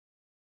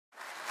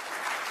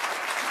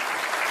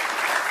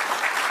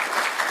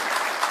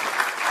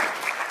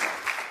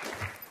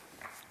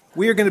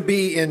We are going to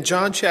be in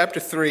John chapter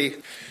 3.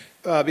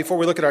 Before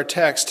we look at our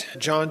text,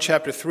 John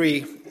chapter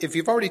 3, if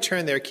you've already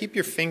turned there, keep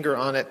your finger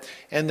on it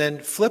and then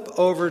flip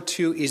over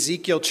to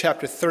Ezekiel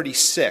chapter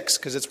 36,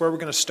 because it's where we're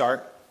going to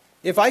start.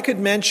 If I could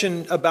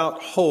mention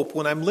about hope,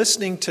 when I'm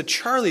listening to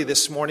Charlie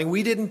this morning,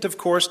 we didn't, of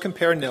course,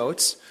 compare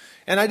notes.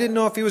 And I didn't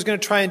know if he was going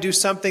to try and do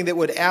something that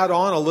would add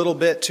on a little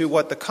bit to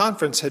what the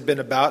conference had been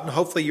about. And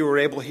hopefully you were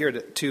able here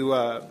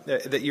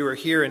that you were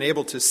here and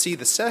able to see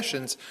the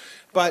sessions.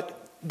 But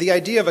the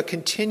idea of a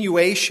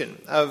continuation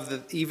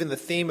of even the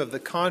theme of the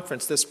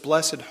conference, this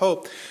blessed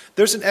hope,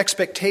 there's an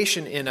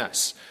expectation in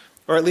us,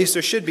 or at least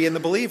there should be in the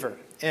believer.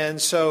 And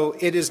so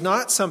it is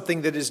not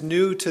something that is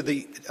new to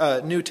the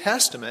New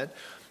Testament.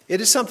 It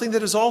is something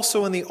that is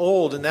also in the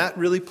Old, and that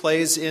really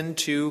plays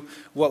into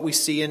what we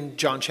see in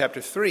John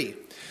chapter 3.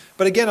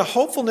 But again, a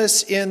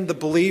hopefulness in the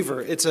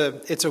believer. It's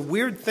a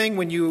weird thing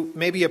when you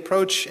maybe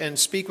approach and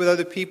speak with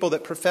other people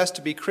that profess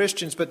to be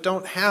Christians but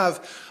don't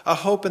have a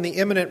hope in the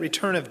imminent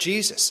return of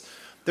Jesus.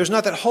 There's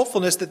not that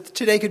hopefulness that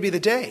today could be the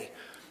day.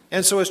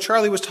 And so as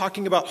Charlie was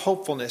talking about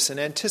hopefulness and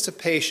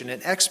anticipation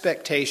and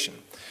expectation,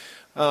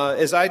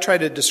 as I try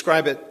to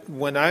describe it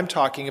when I'm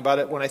talking about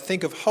it, when I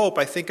think of hope,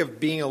 I think of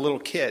being a little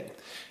kid.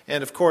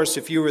 And of course,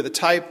 if you were the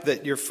type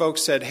that your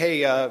folks said,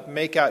 hey,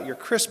 make out your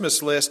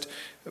Christmas list,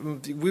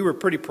 we were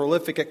pretty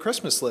prolific at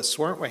Christmas lists,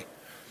 weren't we?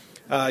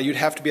 You'd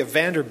have to be a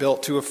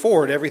Vanderbilt to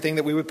afford everything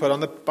that we would put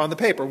on the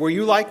paper. Were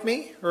you like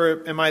me,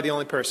 or am I the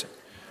only person?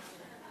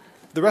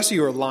 The rest of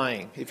you are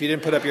lying if you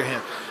didn't put up your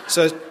hand.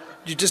 So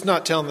you're just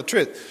not telling the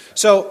truth.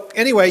 So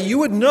anyway, you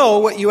would know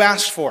what you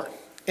asked for.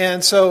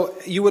 And so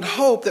you would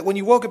hope that when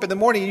you woke up in the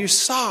morning and you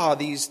saw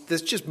this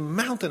just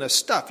mountain of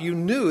stuff, you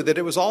knew that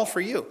it was all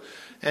for you.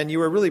 And you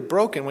were really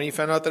broken when you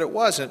found out that it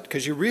wasn't,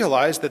 because you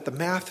realized that the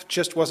math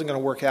just wasn't going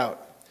to work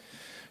out.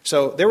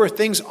 So there were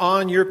things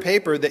on your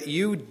paper that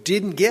you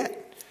didn't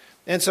get.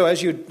 And so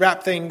as you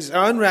unwrap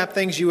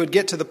things, you would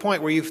get to the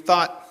point where you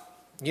thought,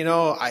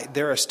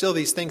 there are still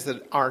these things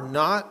that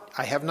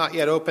I have not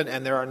yet opened,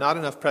 and there are not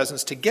enough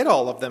presents to get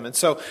all of them. And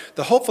so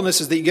the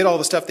hopefulness is that you get all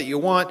the stuff that you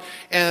want,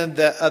 and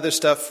the other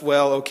stuff,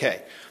 well,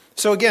 okay.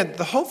 So again,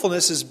 the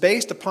hopefulness is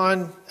based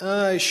upon,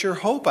 I sure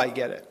hope I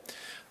get it.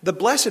 The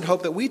blessed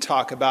hope that we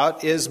talk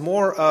about is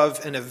more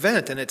of an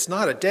event, and it's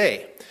not a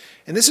day.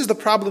 And this is the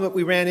problem that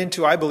we ran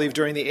into, I believe,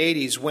 during the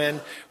 80s, when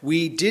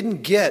we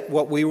didn't get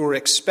what we were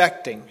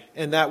expecting,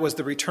 and that was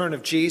the return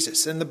of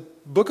Jesus. And the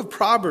book of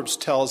Proverbs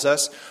tells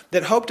us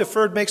that hope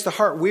deferred makes the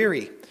heart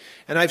weary.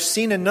 And I've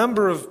seen a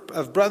number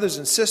of brothers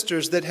and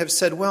sisters that have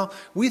said, well,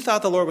 we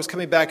thought the Lord was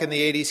coming back in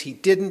the 80s. He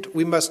didn't.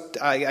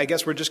 I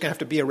guess we're just going to have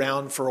to be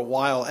around for a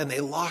while. And they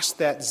lost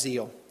that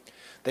zeal.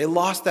 They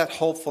lost that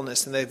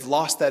hopefulness, and they've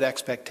lost that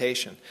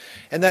expectation.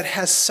 And that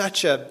has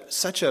such a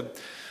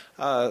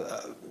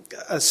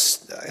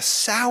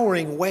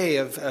souring way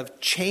of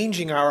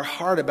changing our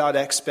heart about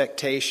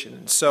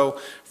expectation. So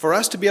for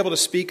us to be able to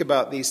speak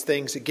about these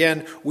things,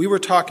 again, we were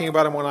talking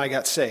about them when I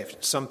got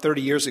saved, some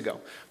 30 years ago.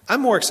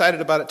 I'm more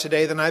excited about it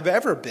today than I've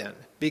ever been,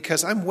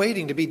 because I'm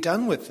waiting to be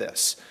done with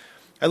this.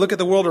 I look at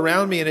the world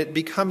around me, and it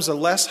becomes a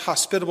less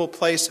hospitable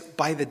place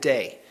by the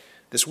day.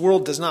 This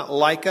world does not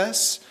like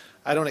us.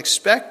 I don't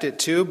expect it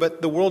to,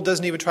 but the world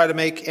doesn't even try to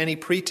make any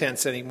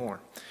pretense anymore.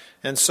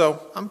 And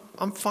so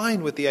I'm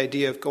fine with the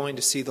idea of going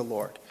to see the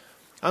Lord.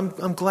 I'm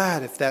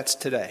glad if that's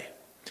today.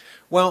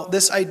 Well,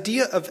 this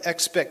idea of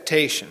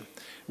expectation,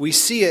 we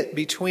see it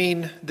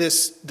between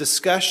this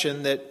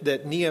discussion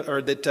that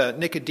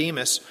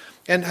Nicodemus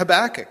and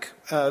Habakkuk.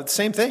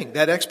 Same thing,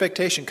 that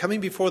expectation,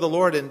 coming before the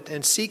Lord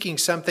and seeking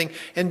something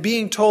and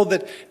being told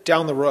that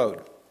down the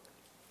road.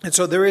 And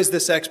so there is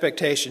this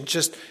expectation,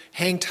 just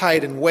hang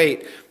tight and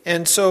wait.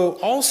 And so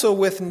also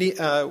with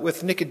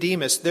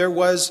Nicodemus, there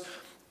was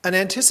an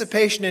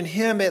anticipation in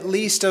him at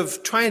least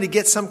of trying to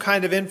get some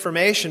kind of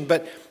information,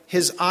 but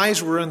his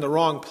eyes were in the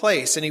wrong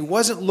place, and he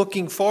wasn't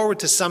looking forward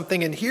to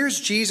something, and here's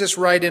Jesus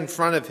right in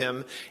front of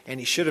him, and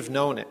he should have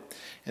known it.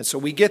 And so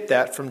we get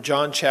that from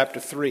John chapter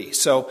 3.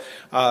 So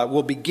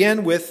we'll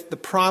begin with the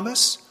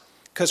promise,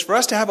 because for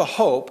us to have a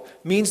hope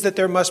means that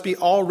there must be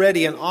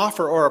already an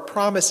offer or a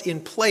promise in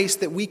place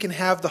that we can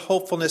have the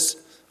hopefulness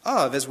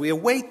of as we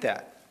await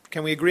that.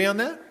 Can we agree on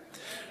that?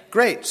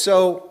 Great.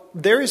 So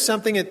there is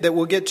something that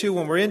we'll get to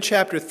when we're in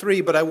chapter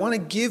 3, but I want to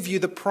give you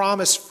the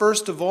promise,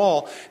 first of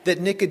all,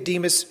 that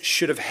Nicodemus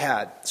should have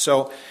had.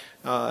 So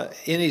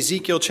in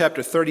Ezekiel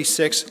chapter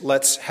 36,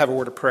 let's have a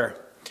word of prayer.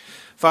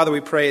 Father,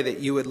 we pray that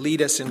you would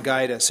lead us and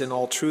guide us in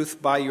all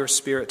truth by your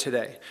Spirit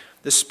today.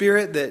 The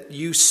Spirit that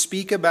you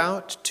speak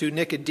about to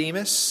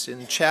Nicodemus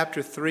in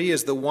chapter 3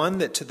 is the one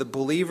that to the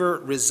believer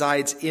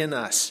resides in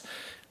us,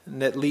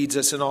 and that leads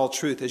us in all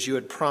truth as you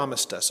had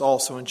promised us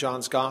also in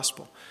John's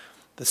Gospel.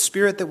 The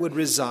Spirit that would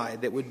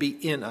reside, that would be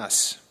in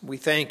us. We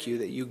thank you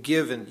that you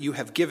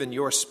have given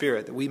your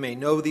Spirit that we may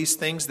know these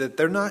things, that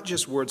they're not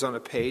just words on a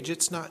page,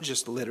 it's not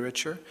just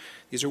literature.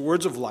 These are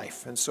words of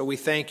life. And so we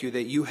thank you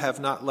that you have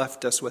not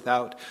left us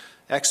without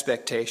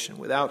expectation,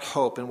 without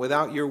hope, and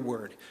without your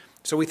word.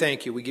 So we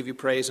thank you. We give you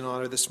praise and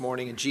honor this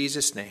morning in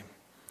Jesus' name.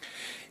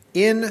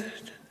 In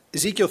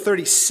Ezekiel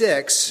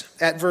 36,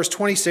 at verse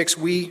 26,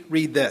 we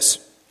read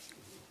this.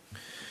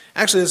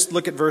 Actually, let's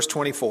look at verse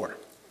 24.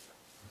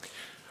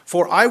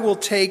 For I will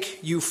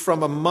take you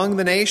from among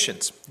the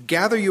nations,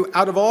 gather you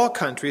out of all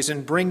countries,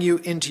 and bring you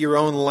into your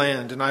own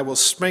land. And I will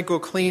sprinkle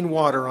clean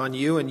water on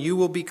you, and you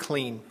will be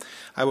clean.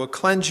 I will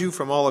cleanse you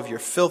from all of your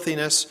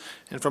filthiness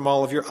and from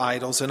all of your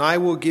idols. And I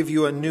will give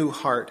you a new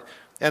heart,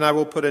 and I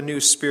will put a new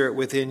spirit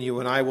within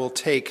you. And I will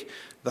take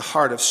the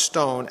heart of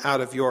stone out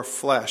of your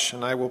flesh,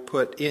 and I will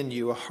put in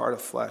you a heart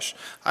of flesh.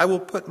 I will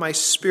put my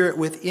spirit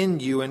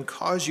within you and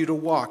cause you to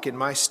walk in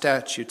my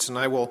statutes,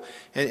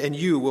 and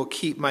you will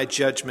keep my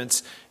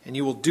judgments, and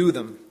you will do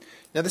them.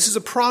 Now, this is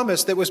a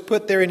promise that was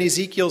put there in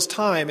Ezekiel's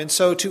time, and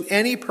so to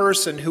any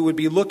person who would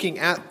be looking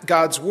at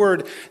God's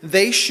word,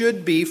 they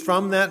should be,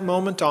 from that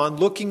moment on,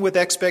 looking with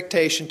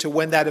expectation to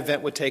when that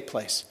event would take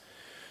place.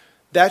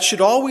 That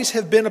should always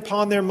have been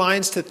upon their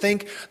minds, to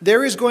think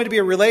there is going to be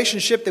a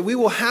relationship that we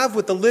will have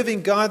with the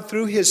living God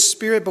through his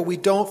Spirit, but we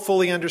don't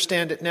fully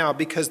understand it now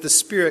because the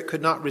Spirit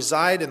could not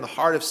reside in the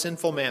heart of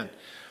sinful man.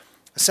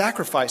 A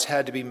sacrifice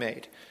had to be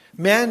made.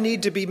 Man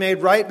needed to be made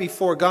right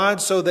before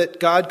God so that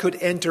God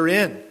could enter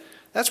in.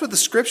 That's what the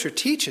Scripture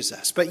teaches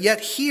us. But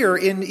yet here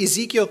in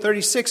Ezekiel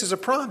 36 is a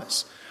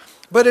promise.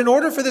 But in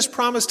order for this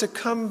promise to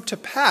come to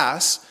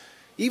pass,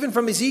 even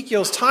from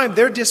Ezekiel's time,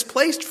 they're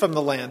displaced from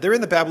the land. They're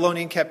in the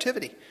Babylonian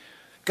captivity.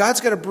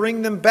 God's got to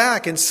bring them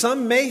back. And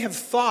some may have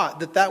thought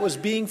that that was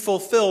being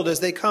fulfilled as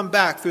they come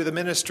back through the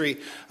ministry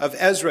of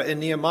Ezra and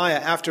Nehemiah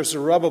after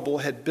Zerubbabel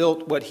had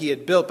built what he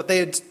had built. But they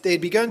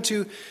had begun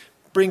to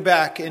bring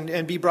back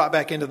and be brought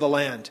back into the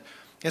land.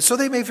 And so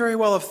they may very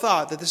well have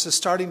thought that this is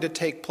starting to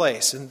take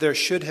place. And there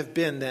should have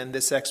been then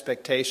this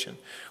expectation.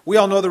 We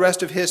all know the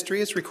rest of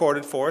history. It's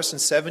recorded for us in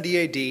 70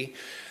 A.D.,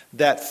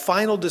 that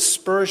final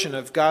dispersion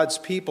of God's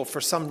people for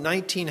some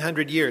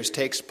 1900 years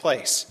takes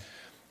place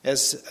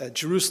as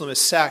Jerusalem is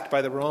sacked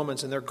by the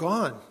Romans and they're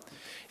gone.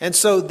 And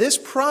so this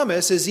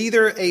promise is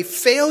either a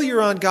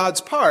failure on God's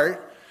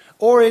part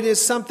or it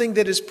is something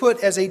that is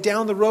put as a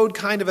down the road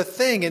kind of a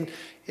thing. And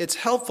it's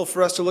helpful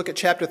for us to look at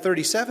chapter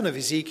 37 of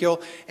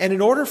Ezekiel. And in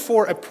order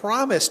for a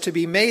promise to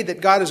be made that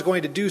God is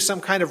going to do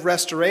some kind of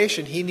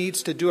restoration, he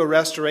needs to do a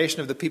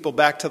restoration of the people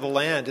back to the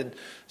land. And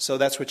so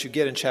that's what you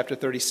get in chapter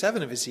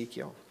 37 of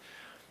Ezekiel.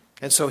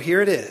 And so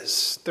here it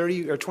is,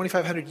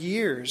 2,500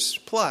 years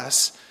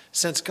plus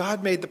since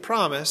God made the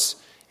promise,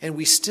 and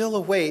we still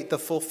await the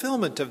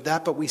fulfillment of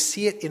that, but we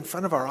see it in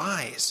front of our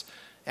eyes.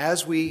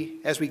 As we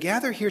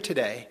gather here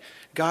today,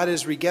 God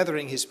is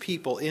regathering his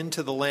people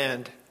into the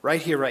land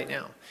right here, right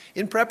now,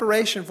 in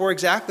preparation for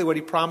exactly what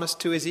he promised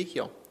to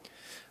Ezekiel.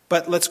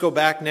 But let's go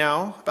back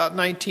now, about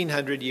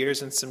 1,900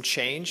 years and some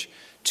change,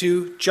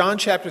 to John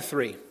chapter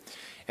 3.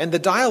 And the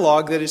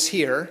dialogue that is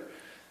here,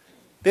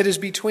 that is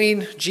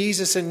between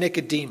Jesus and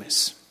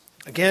Nicodemus.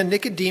 Again,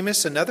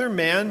 Nicodemus, another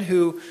man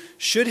who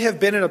should have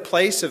been in a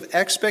place of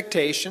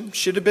expectation,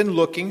 should have been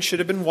looking, should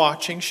have been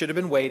watching, should have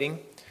been waiting.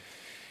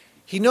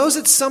 He knows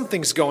that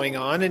something's going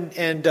on,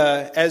 and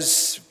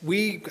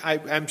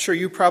I'm sure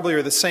you probably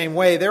are the same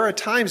way. There are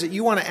times that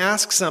you want to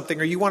ask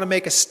something or you want to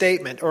make a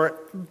statement, or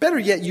better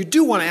yet, you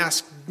do want to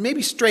ask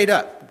maybe straight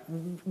up,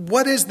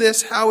 what is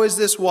this, how is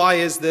this, why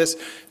is this,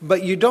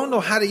 but you don't know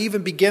how to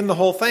even begin the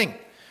whole thing.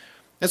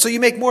 And so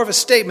you make more of a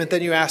statement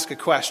than you ask a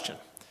question.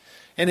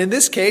 And in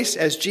this case,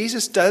 as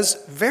Jesus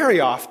does very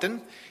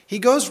often, he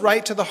goes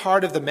right to the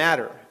heart of the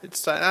matter.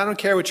 I don't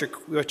care what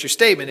your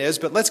statement is,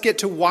 but let's get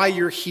to why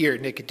you're here,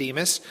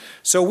 Nicodemus.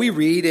 So we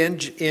read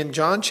in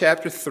John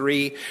chapter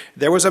 3,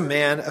 there was a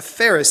man, a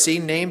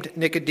Pharisee named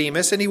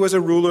Nicodemus, and he was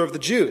a ruler of the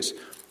Jews.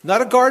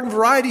 Not a garden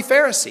variety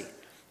Pharisee,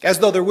 as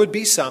though there would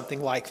be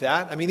something like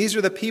that. I mean, these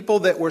are the people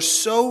that were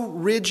so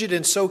rigid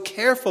and so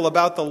careful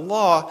about the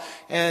law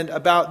and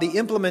about the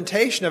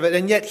implementation of it,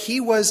 and yet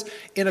he was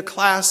in a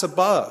class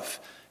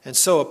above. And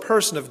so a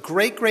person of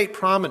great, great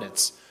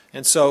prominence.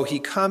 And so he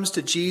comes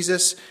to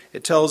Jesus.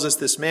 It tells us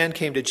this man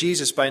came to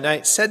Jesus by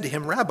night, said to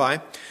him, Rabbi,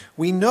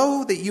 we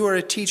know that you are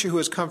a teacher who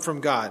has come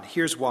from God.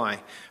 Here's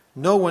why.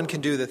 No one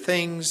can do the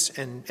things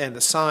and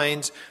the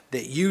signs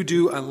that you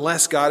do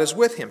unless God is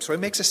with him. So he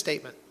makes a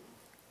statement.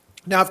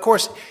 Now, of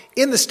course,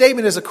 in the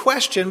statement is a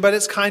question, but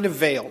it's kind of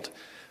veiled.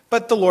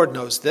 But the Lord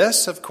knows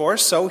this, of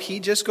course, so he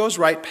just goes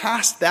right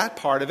past that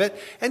part of it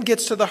and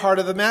gets to the heart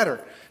of the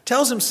matter.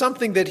 Tells him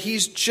something that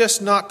he's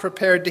just not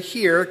prepared to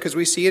hear, because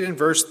we see it in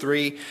verse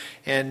 3,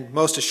 and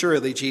most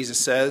assuredly Jesus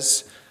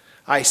says,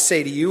 I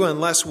say to you,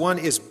 unless one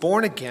is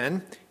born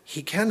again,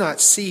 he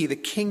cannot see the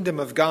kingdom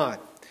of God.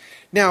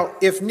 Now,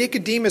 if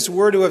Nicodemus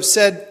were to have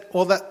said,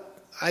 well,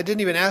 I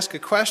didn't even ask a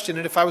question,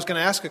 and if I was going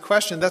to ask a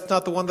question, that's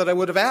not the one that I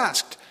would have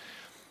asked.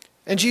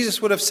 And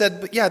Jesus would have said,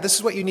 but yeah, this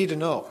is what you need to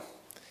know.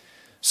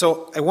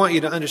 So I want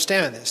you to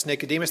understand this,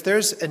 Nicodemus.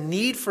 There's a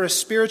need for a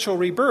spiritual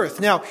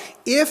rebirth. Now,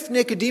 if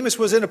Nicodemus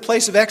was in a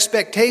place of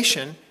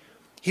expectation,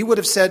 he would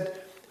have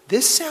said,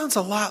 this sounds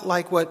a lot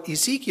like what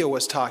Ezekiel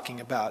was talking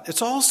about.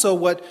 It's also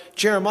what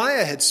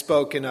Jeremiah had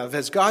spoken of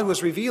as God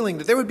was revealing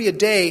that there would be a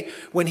day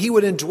when he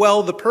would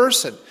indwell the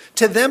person.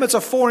 To them, it's a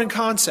foreign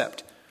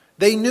concept.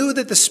 They knew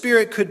that the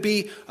Spirit could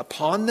be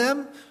upon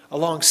them,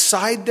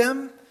 alongside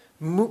them,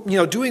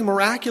 doing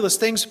miraculous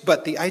things,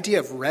 but the idea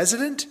of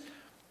resident,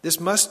 this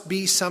must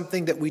be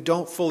something that we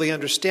don't fully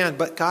understand,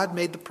 but God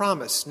made the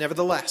promise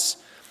nevertheless.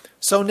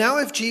 So now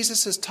if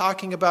Jesus is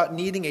talking about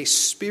needing a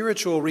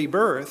spiritual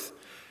rebirth,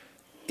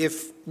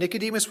 if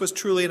Nicodemus was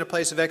truly in a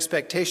place of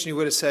expectation, he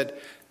would have said,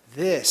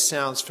 "This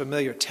sounds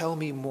familiar, tell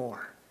me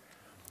more."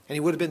 And he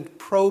would have been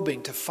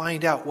probing to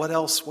find out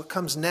what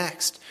comes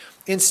next.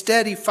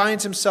 Instead, he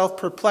finds himself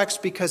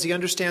perplexed because he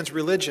understands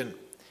religion.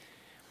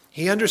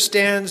 He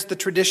understands the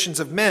traditions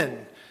of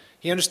men.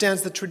 He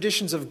understands the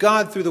traditions of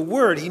God through the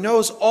Word. He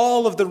knows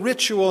all of the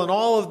ritual and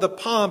all of the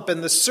pomp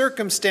and the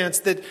circumstance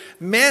that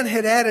man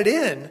had added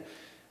in,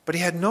 but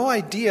he had no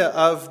idea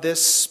of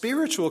this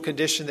spiritual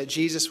condition that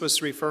Jesus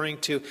was referring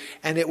to,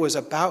 and it was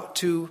about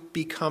to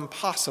become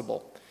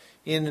possible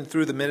in and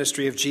through the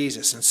ministry of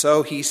Jesus. And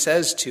so he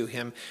says to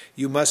him,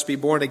 "You must be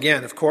born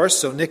again," of course.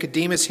 So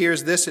Nicodemus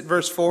hears this at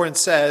verse 4 and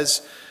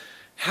says,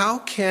 "How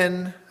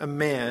can a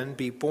man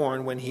be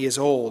born when he is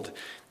old?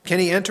 Can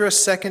he enter a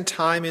second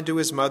time into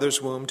his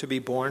mother's womb to be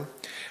born?"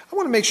 I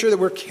want to make sure that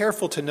we're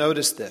careful to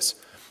notice this.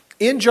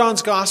 In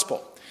John's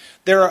gospel,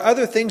 there are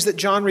other things that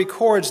John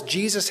records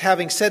Jesus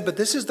having said, but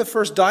this is the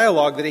first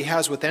dialogue that he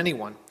has with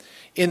anyone,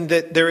 in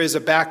that there is a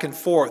back and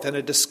forth and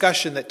a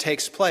discussion that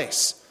takes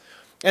place.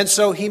 And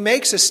so he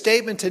makes a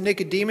statement to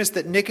Nicodemus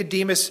that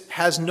Nicodemus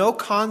has no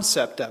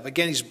concept of.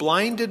 Again, he's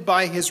blinded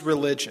by his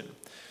religion.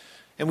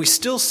 And we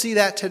still see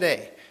that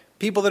today.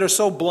 People that are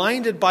so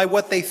blinded by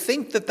what they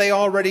think that they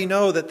already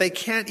know that they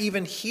can't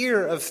even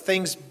hear of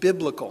things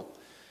biblical.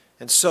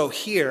 And so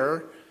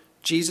here,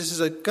 Jesus is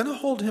going to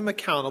hold him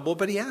accountable,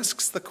 but he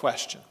asks the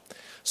question.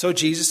 So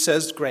Jesus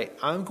says, "Great,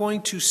 I'm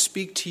going to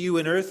speak to you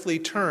in earthly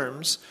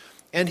terms,"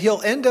 and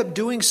he'll end up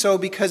doing so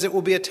because it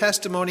will be a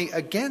testimony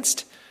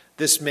against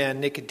this man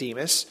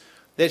Nicodemus,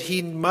 that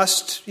he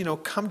must,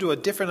 come to a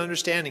different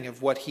understanding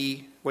of what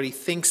he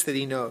thinks that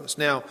he knows.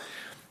 Now,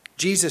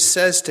 Jesus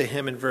says to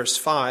him in verse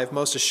 5,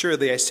 "Most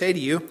assuredly I say to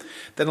you,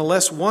 that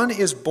unless one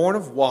is born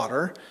of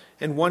water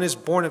and one is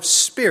born of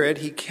Spirit,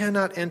 he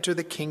cannot enter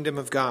the kingdom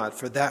of God.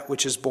 For that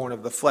which is born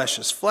of the flesh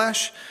is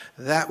flesh,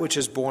 that which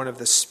is born of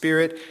the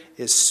Spirit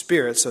is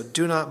spirit. So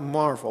do not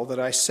marvel that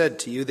I said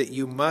to you that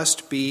you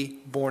must be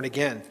born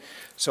again."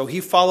 So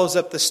he follows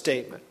up the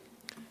statement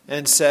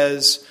and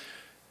says,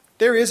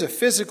 there is a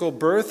physical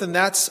birth, and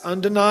that's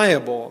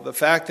undeniable. The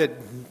fact that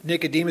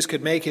Nicodemus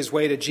could make his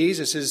way to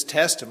Jesus is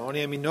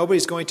testimony. I mean,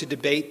 nobody's going to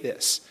debate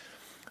this.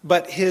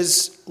 But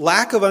his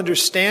lack of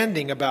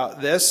understanding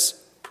about this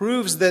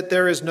proves that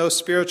there is no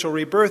spiritual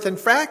rebirth. In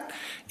fact,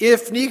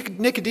 if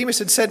Nicodemus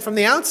had said from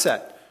the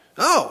outset,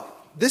 "Oh,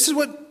 this is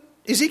what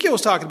Ezekiel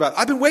was talking about.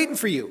 I've been waiting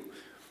for you.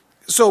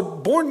 So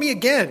born me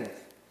again."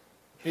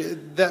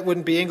 That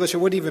wouldn't be English. It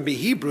wouldn't even be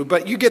Hebrew,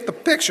 but you get the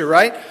picture,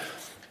 right?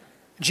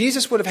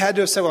 Jesus would have had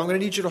to have said, "Well, I'm going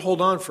to need you to hold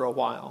on for a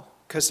while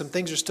because some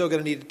things are still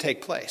going to need to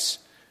take place."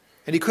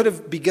 And he could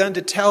have begun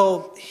to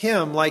tell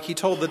him, like he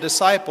told the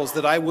disciples,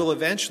 that I will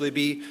eventually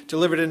be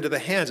delivered into the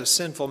hands of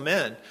sinful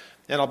men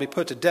and I'll be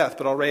put to death,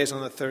 but I'll raise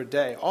on the third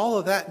day. All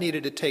of that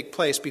needed to take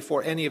place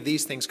before any of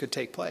these things could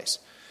take place.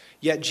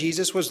 Yet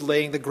Jesus was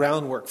laying the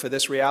groundwork for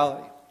this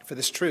reality, for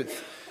this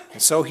truth.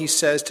 And so he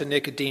says to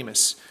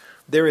Nicodemus,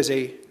 there is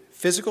a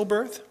physical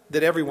birth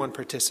that everyone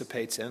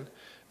participates in,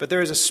 but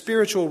there is a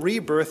spiritual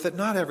rebirth that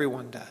not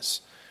everyone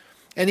does.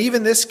 And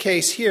even this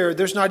case here,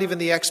 there's not even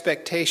the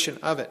expectation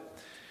of it.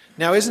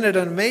 Now, isn't it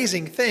an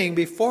amazing thing?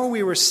 Before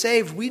we were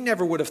saved, we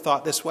never would have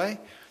thought this way.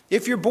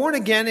 If you're born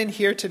again in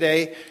here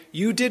today,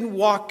 you didn't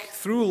walk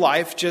through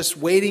life just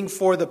waiting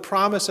for the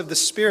promise of the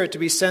Spirit to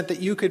be sent that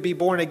you could be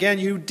born again.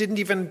 You didn't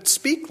even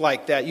speak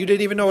like that. You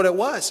didn't even know what it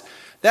was.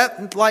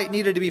 That light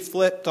needed to be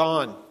flipped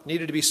on,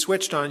 needed to be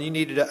switched on. You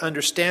needed to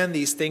understand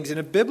these things in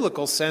a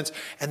biblical sense.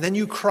 And then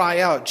you cry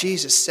out,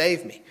 "Jesus,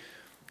 save me.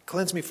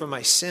 Cleanse me from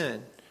my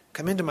sin.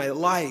 Come into my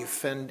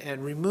life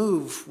and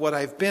remove what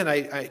I've been.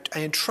 I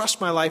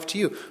entrust my life to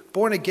you."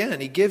 Born again,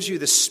 he gives you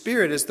the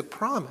Spirit as the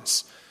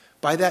promise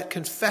by that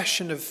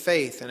confession of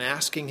faith and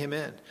asking him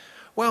in.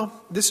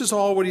 Well, this is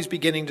all what he's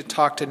beginning to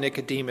talk to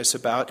Nicodemus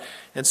about.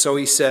 And so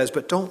he says,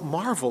 but don't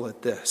marvel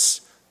at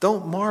this.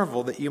 Don't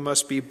marvel that you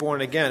must be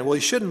born again. Well,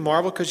 you shouldn't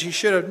marvel because you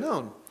should have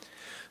known.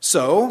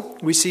 So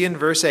we see in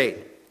verse 8,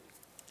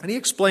 and he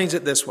explains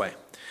it this way.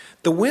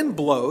 The wind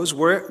blows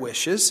where it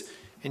wishes,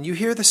 and you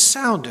hear the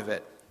sound of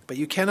it, but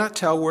you cannot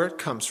tell where it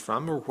comes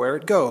from or where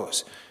it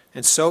goes.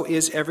 And so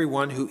is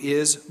everyone who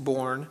is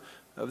born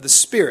of the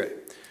Spirit.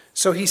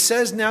 So he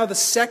says now the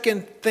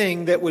second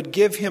thing that would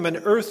give him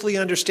an earthly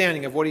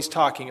understanding of what he's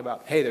talking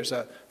about. Hey, there's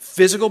a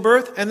physical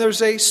birth and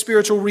there's a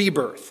spiritual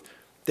rebirth.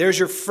 There's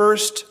your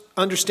first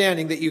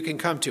understanding that you can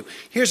come to.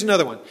 Here's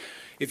another one.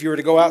 If you were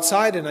to go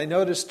outside, and I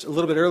noticed a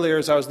little bit earlier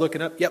as I was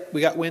looking up, yep, we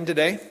got wind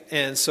today.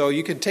 And so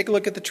you can take a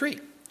look at the tree.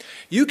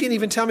 You can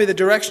even tell me the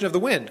direction of the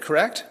wind,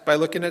 correct? By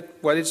looking at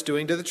what it's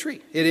doing to the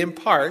tree. It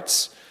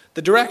imparts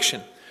the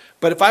direction.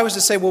 But if I was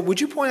to say, well, would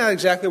you point out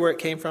exactly where it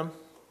came from?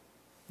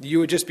 You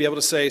would just be able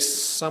to say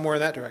somewhere in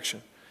that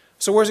direction.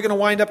 So where's it going to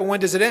wind up and when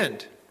does it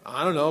end?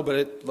 I don't know, but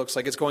it looks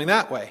like it's going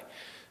that way.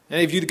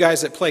 Any of you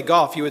guys that play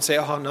golf, you would say,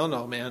 oh,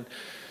 no, man.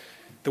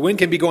 The wind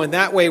can be going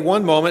that way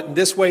one moment and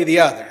this way the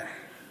other.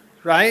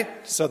 Right?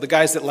 So the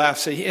guys that laugh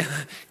say, yeah,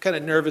 kind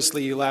of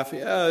nervously you laugh,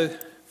 I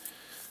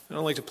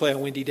don't like to play on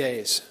windy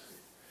days.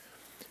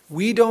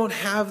 We don't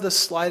have the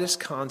slightest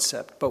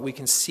concept, but we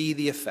can see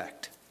the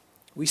effect.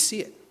 We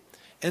see it.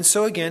 And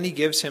so again, he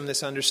gives him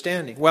this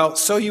understanding. Well,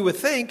 so you would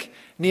think,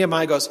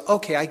 Nehemiah goes,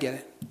 okay, I get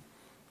it.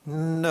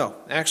 No,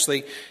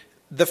 actually,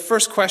 the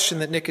first question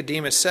that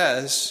Nicodemus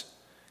says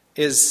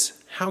is,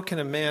 how can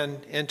a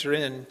man enter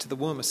into the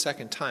womb a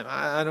second time?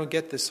 I don't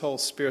get this whole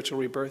spiritual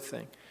rebirth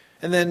thing.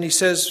 And then he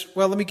says,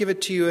 well, let me give it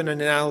to you in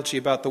an analogy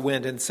about the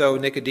wind. And so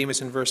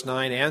Nicodemus in verse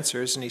 9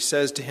 answers, and he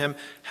says to him,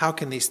 how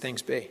can these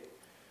things be?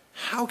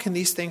 How can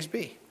these things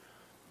be?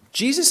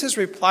 Jesus'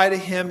 reply to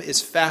him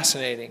is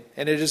fascinating,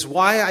 and it is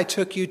why I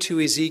took you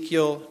to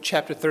Ezekiel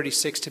chapter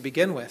 36 to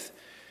begin with.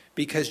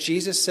 Because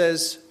Jesus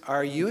says,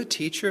 are you a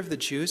teacher of the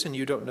Jews and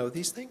you don't know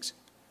these things?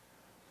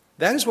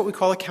 That is what we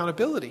call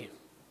accountability.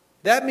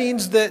 That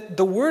means that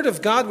the Word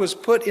of God was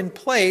put in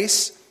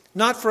place,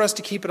 not for us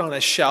to keep it on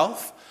a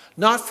shelf,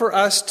 not for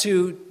us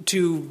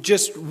to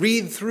just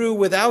read through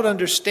without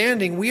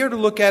understanding. We are to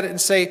look at it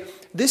and say,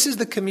 this is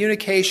the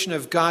communication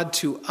of God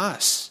to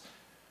us.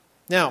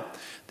 Now,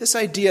 this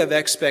idea of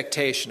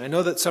expectation. I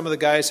know that some of the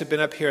guys have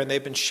been up here and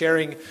they've been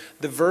sharing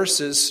the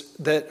verses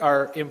that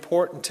are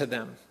important to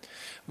them.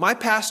 My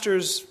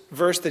pastor's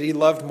verse that he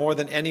loved more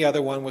than any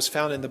other one was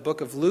found in the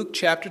book of Luke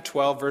chapter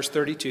 12, verse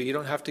 32. You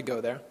don't have to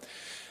go there.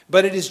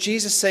 But it is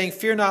Jesus saying,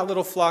 fear not,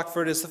 little flock,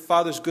 for it is the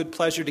Father's good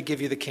pleasure to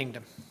give you the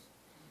kingdom.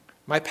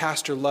 My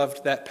pastor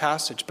loved that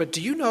passage. But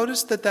do you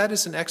notice that that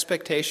is an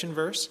expectation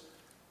verse?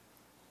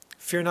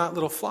 Fear not,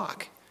 little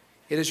flock.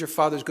 It is your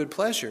Father's good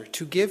pleasure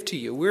to give to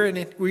you.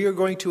 We are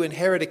going to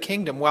inherit a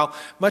kingdom. While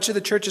much of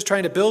the church is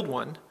trying to build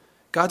one,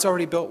 God's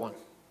already built one.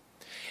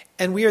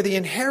 And we are the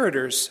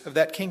inheritors of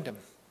that kingdom.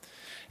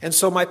 And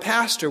so my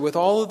pastor, with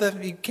all of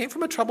that, he came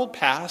from a troubled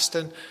past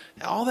and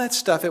all that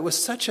stuff. It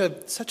was such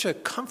a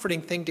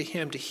comforting thing to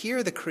him to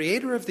hear the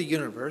creator of the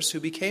universe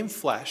who became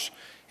flesh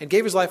and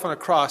gave his life on a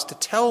cross to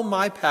tell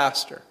my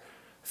pastor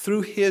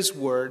through his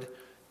word,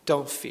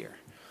 don't fear.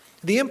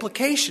 The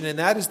implication in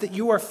that is that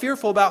you are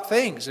fearful about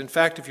things. In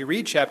fact, if you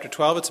read chapter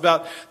 12, it's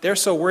about they're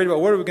so worried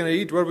about what are we going to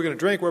eat, what are we going to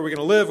drink, where are we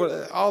going to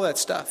live, all that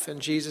stuff. And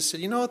Jesus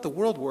said, you know what? The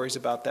world worries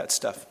about that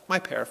stuff. My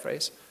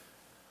paraphrase.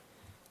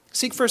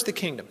 Seek first the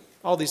kingdom.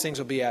 All these things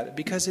will be added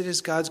because it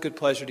is God's good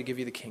pleasure to give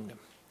you the kingdom.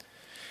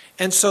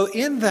 And so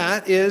in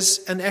that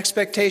is an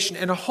expectation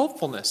and a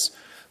hopefulness.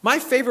 My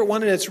favorite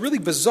one, and it's really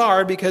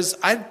bizarre because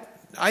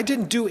I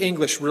didn't do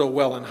English real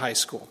well in high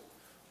school.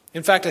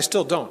 In fact, I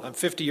still don't. I'm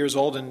 50 years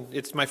old and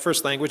it's my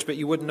first language, but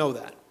you wouldn't know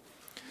that.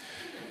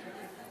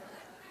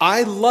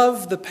 I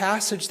love the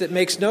passage that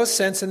makes no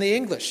sense in the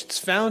English. It's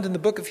found in the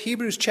book of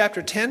Hebrews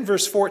chapter 10,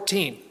 verse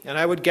 14. And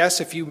I would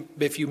guess if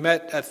you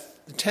met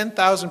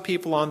 10,000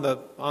 people on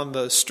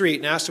the street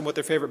and asked them what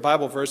their favorite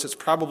Bible verse, it's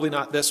probably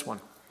not this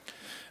one.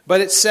 But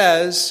it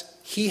says,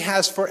 he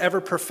has forever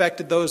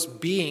perfected those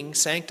being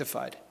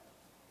sanctified.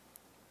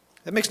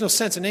 That makes no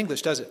sense in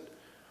English, does it?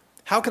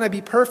 How can I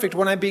be perfect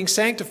when I'm being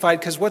sanctified?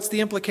 Because what's the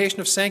implication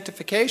of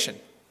sanctification?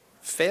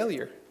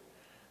 Failure,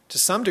 to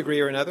some degree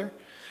or another.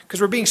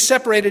 Because we're being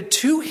separated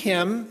to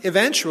him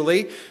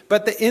eventually,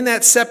 but in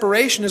that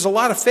separation is a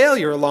lot of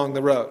failure along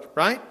the road,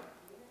 right?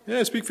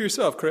 Yeah, speak for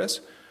yourself,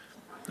 Chris.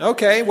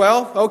 Okay,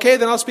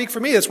 then I'll speak for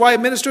me. That's why it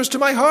ministers to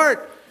my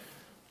heart.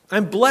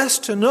 I'm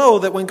blessed to know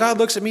that when God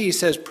looks at me, he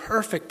says,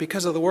 perfect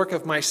because of the work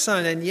of my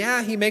Son. And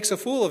yeah, he makes a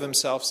fool of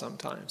himself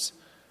sometimes.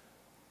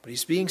 But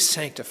he's being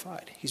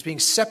sanctified. He's being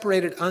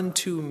separated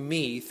unto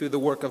me through the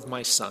work of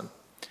my Son.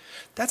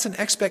 That's an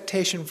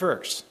expectation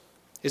verse,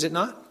 is it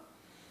not?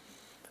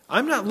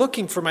 I'm not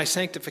looking for my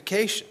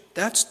sanctification.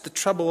 That's the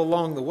trouble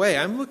along the way.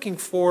 I'm looking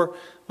for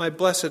my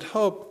blessed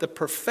hope, the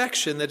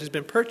perfection that has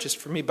been purchased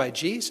for me by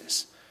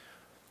Jesus.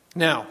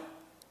 Now,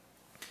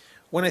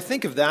 when I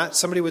think of that,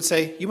 somebody would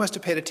say, you must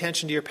have paid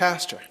attention to your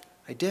pastor.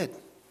 I did.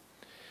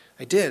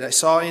 I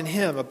saw in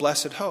him a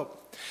blessed hope.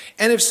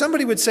 And if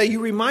somebody would say, you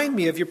remind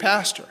me of your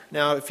pastor.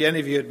 Now, if any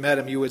of you had met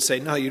him, you would say,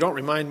 no, you don't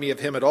remind me of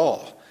him at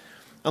all.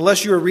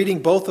 Unless you were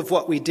reading both of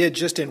what we did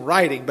just in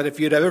writing. But if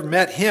you'd ever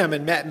met him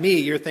and met me,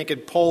 you're thinking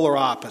polar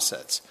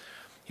opposites.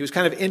 He was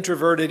kind of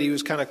introverted. He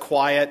was kind of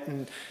quiet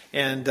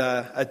and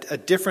a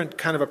different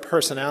kind of a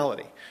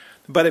personality.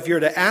 But if you were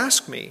to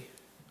ask me,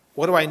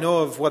 what do I know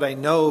of what I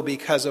know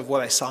because of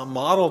what I saw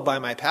modeled by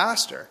my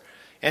pastor?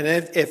 And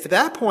if at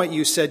that point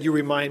you said you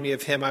remind me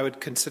of him, I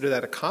would consider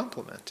that a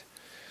compliment.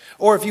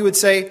 Or if you would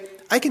say,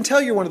 I can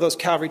tell you're one of those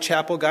Calvary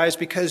Chapel guys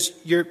because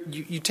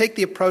you take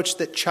the approach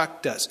that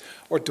Chuck does,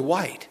 or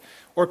Dwight,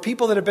 or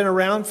people that have been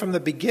around from the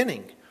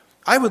beginning.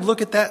 I would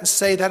look at that and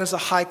say that is a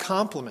high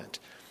compliment.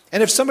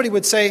 And if somebody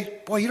would say,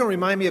 boy, you don't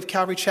remind me of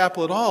Calvary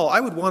Chapel at all,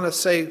 I would want to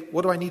say,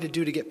 what do I need to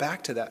do to get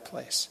back to that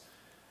place?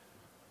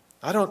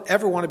 I don't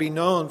ever want to be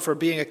known for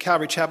being a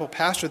Calvary Chapel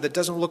pastor that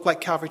doesn't look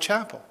like Calvary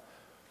Chapel.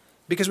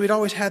 because we'd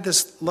always had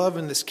this love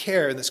and this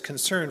care and this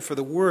concern for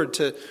the Word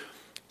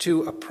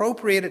to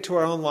appropriate it to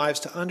our own lives,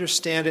 to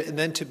understand it, and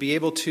then to be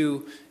able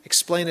to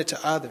explain it to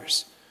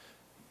others.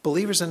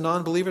 Believers and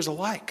non-believers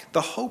alike.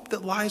 The hope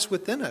that lies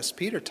within us,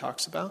 Peter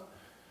talks about.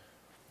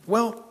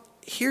 Well,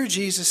 here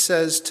Jesus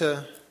says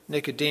to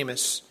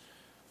Nicodemus,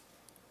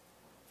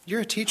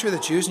 you're a teacher of the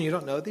Jews and you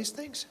don't know these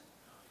things?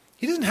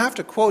 He doesn't have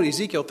to quote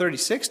Ezekiel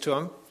 36 to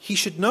him. He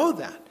should know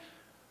that.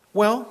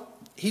 Well,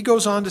 he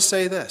goes on to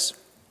say this.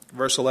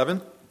 Verse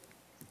 11,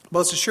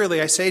 most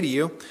assuredly I say to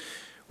you,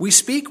 we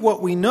speak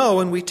what we know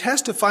and we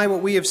testify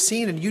what we have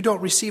seen, and you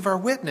don't receive our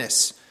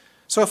witness.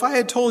 So if I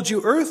had told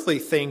you earthly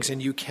things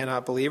and you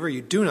cannot believe, or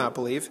you do not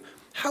believe,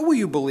 how will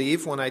you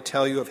believe when I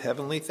tell you of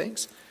heavenly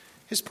things?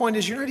 His point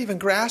is, you're not even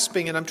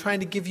grasping, and I'm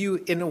trying to give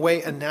you, in a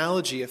way,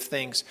 analogy of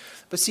things.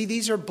 But see,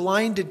 these are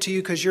blinded to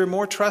you because you're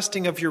more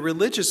trusting of your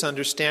religious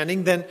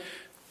understanding than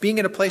being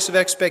in a place of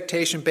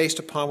expectation based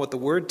upon what the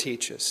Word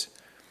teaches.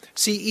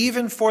 See,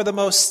 even for the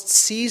most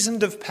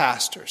seasoned of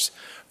pastors,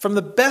 from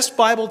the best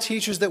Bible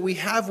teachers that we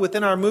have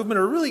within our movement,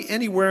 or really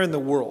anywhere in the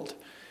world,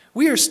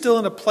 we are still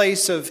in a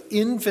place of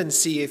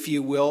infancy, if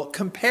you will,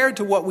 compared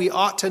to what we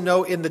ought to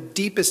know in the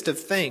deepest of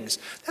things.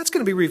 That's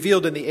going to be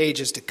revealed in the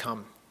ages to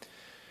come.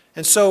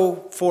 And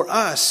so for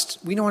us,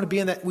 we want to be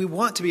in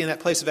that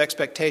place of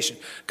expectation.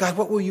 God,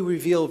 what will you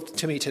reveal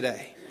to me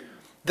today?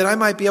 That I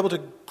might be able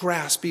to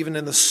grasp, even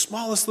in the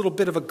smallest little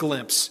bit of a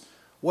glimpse,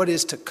 what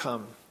is to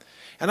come.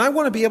 And I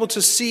want to be able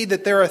to see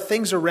that there are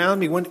things around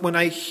me. When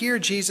I hear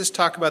Jesus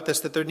talk about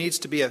this, that there needs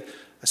to be a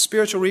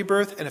spiritual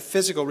rebirth and a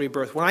physical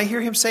rebirth. When I hear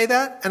him say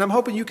that, and I'm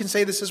hoping you can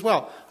say this as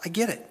well, I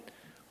get it.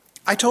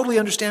 I totally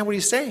understand what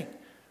he's saying.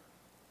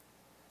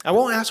 I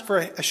won't ask for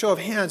a show of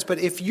hands, but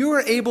if you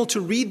are able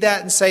to read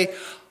that and say,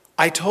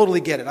 I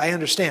totally get it, I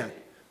understand,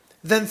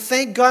 then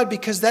thank God,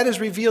 because that is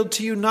revealed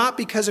to you not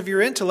because of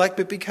your intellect,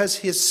 but because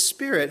his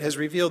Spirit has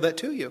revealed that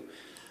to you.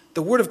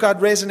 The Word of God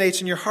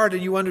resonates in your heart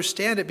and you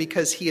understand it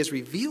because he has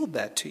revealed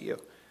that to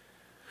you.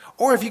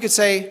 Or if you could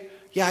say,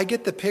 yeah, I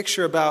get the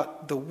picture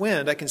about the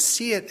wind. I can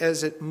see it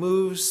as it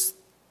moves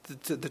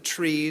the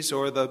trees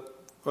or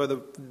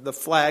the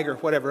flag or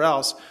whatever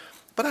else.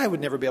 But I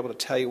would never be able to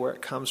tell you where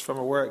it comes from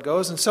or where it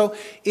goes. And so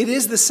it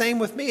is the same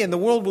with me. And the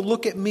world will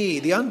look at me.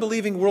 The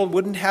unbelieving world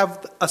wouldn't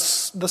have the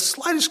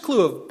slightest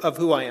clue of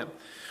who I am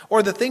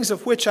or the things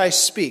of which I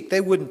speak. They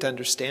wouldn't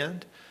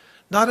understand.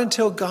 Not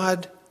until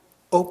God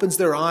opens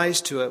their eyes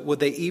to it would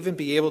they even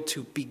be able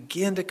to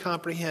begin to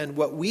comprehend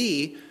what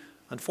we,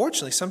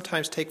 unfortunately,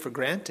 sometimes take for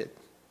granted.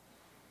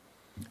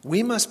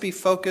 We must be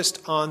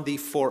focused on the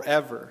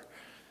forever,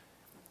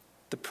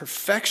 the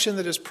perfection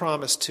that is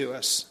promised to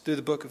us through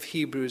the book of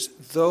Hebrews,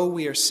 though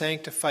we are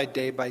sanctified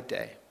day by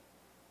day.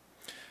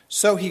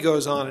 So he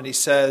goes on and he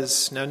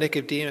says, now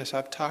Nicodemus,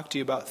 I've talked to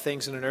you about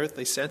things in an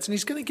earthly sense, and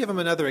he's going to give him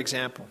another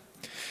example.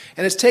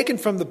 And it's taken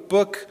from the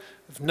book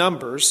of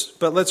Numbers,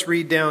 but let's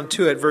read down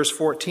to it. Verse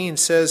 14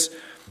 says,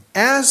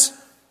 as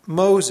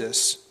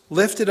Moses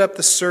lifted up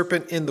the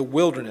serpent in the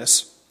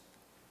wilderness,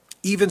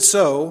 even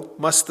so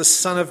must the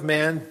Son of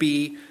Man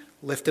be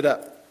lifted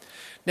up.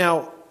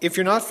 Now, if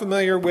you're not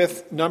familiar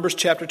with Numbers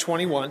chapter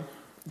 21,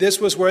 this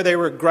was where they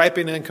were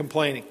griping and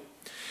complaining.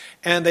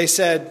 And they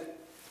said,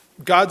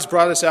 God's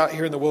brought us out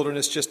here in the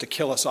wilderness just to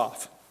kill us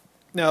off.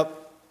 Now,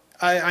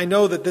 I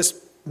know that this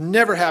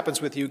never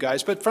happens with you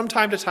guys, but from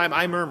time to time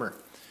I murmur.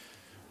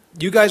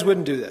 You guys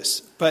wouldn't do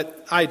this,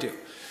 but I do.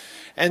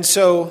 And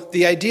so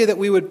the idea that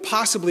we would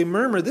possibly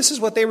murmur, this is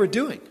what they were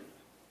doing.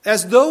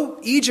 As though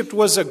Egypt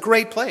was a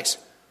great place.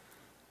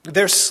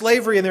 Their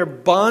slavery and their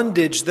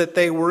bondage that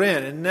they were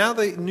in. And now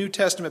the New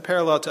Testament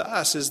parallel to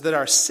us is that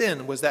our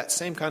sin was that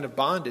same kind of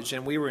bondage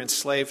and we were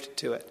enslaved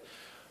to it.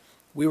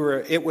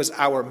 It was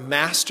our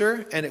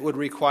master and it would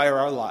require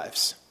our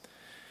lives.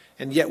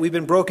 And yet we've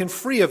been broken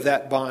free of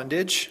that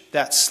bondage,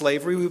 that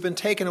slavery. We've been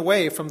taken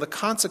away from the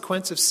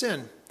consequence of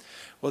sin.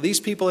 Well, these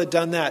people had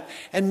done that.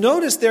 And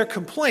notice their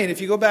complaint.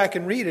 If you go back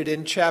and read it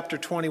in chapter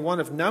 21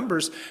 of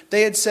Numbers,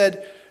 they had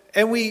said,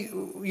 and we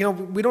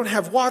don't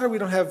have water, we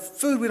don't have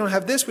food, we don't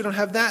have this, we don't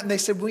have that. And they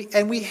said,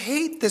 we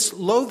hate this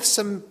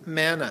loathsome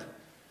manna.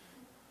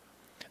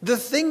 The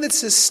thing that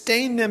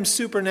sustained them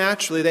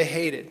supernaturally, they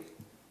hated.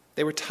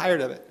 They were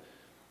tired of it.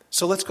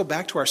 So let's go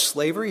back to our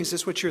slavery. Is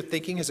this what you're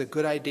thinking is a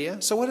good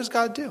idea? So what does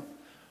God do?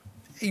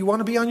 You want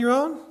to be on your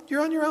own?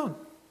 You're on your own.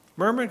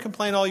 Murmur and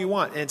complain all you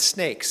want. And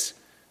snakes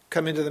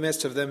come into the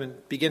midst of them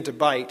and begin to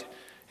bite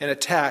and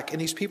attack. And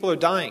these people are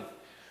dying.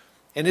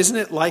 And isn't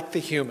it like the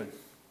human?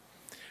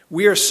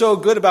 We are so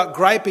good about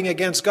griping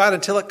against God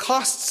until it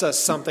costs us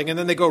something. And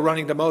then they go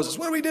running to Moses.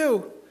 What do we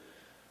do?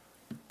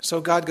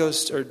 So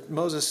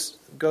Moses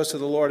goes to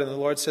the Lord, and the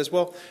Lord says,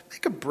 well,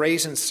 make a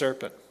brazen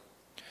serpent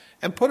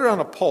and put it on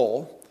a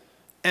pole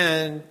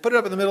and put it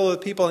up in the middle of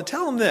the people and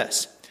tell them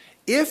this.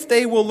 If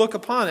they will look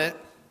upon it,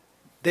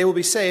 they will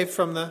be saved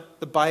from the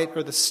bite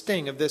or the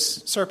sting of this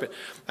serpent.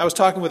 I was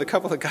talking with a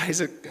couple of guys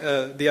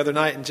the other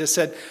night and just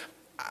said,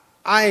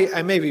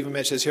 I may have even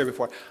mentioned this here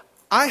before,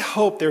 I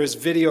hope there is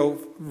video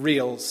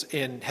reels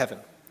in heaven.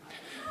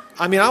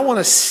 I mean, I want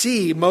to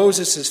see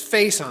Moses'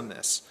 face on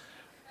this.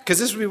 Because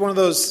this would be one of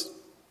those,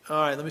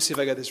 all right, let me see if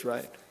I got this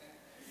right.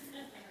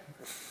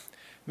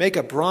 Make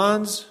a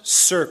bronze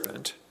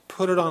serpent,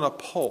 put it on a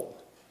pole.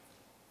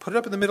 Put it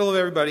up in the middle of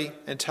everybody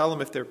and tell them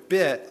if they're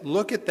bit,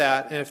 look at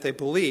that, and if they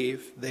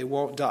believe, they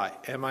won't die.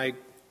 Am I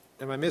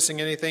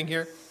missing anything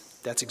here?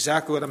 That's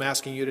exactly what I'm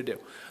asking you to do.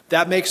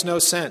 That makes no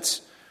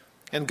sense.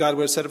 And God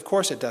would have said, of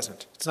course it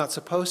doesn't. It's not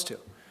supposed to.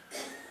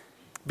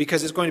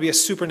 Because it's going to be a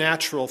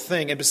supernatural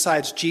thing. And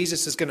besides,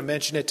 Jesus is going to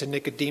mention it to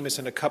Nicodemus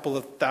in a couple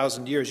of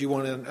thousand years. You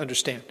won't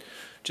understand.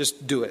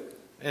 Just do it.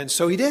 And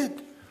so he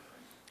did.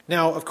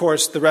 Now, of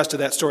course, the rest of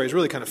that story is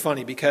really kind of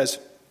funny because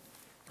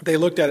they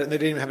looked at it and they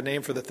didn't even have a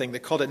name for the thing. They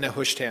called it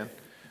Nehushtan.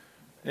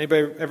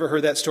 Anybody ever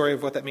heard that story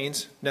of what that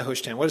means?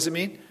 Nehushtan. What does it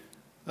mean?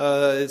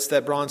 It's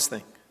that bronze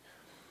thing.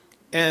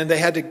 And they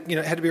had to,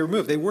 it had to be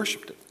removed. They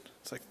worshipped it.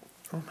 It's like,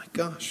 oh my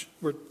gosh,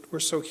 we're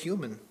so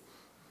human.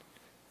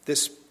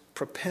 This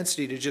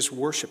propensity to just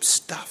worship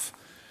stuff.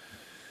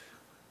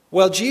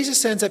 Well,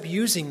 Jesus ends up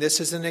using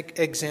this as an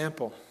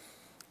example.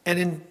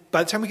 And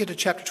by the time we get to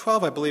chapter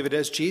 12, I believe it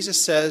is,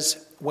 Jesus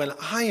says, when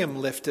I am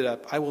lifted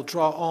up, I will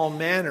draw all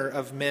manner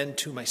of men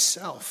to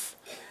myself.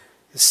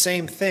 The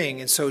same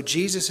thing. And so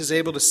Jesus is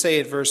able to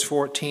say at verse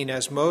 14,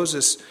 as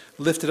Moses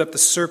lifted up the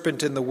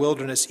serpent in the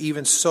wilderness,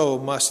 even so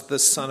must the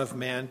Son of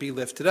Man be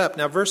lifted up.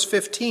 Now, verse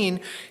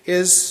 15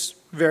 is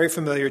very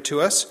familiar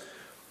to us,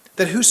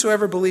 that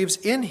whosoever believes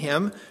in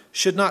him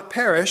should not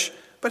perish,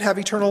 but have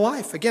eternal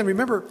life. Again,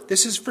 remember,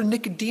 this is for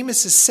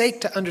Nicodemus' sake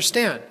to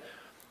understand.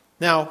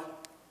 Now,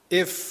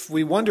 if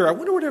we wonder, I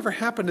wonder whatever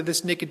happened to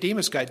this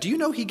Nicodemus guy. Do you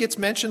know he gets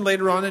mentioned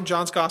later on in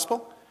John's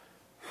Gospel?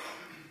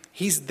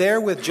 He's there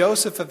with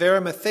Joseph of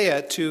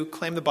Arimathea to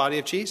claim the body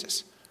of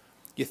Jesus.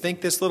 You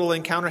think this little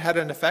encounter had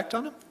an effect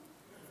on him?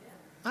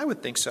 I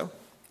would think so.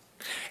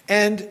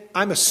 And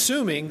I'm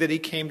assuming that he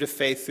came to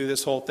faith through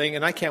this whole thing,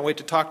 and I can't wait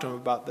to talk to him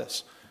about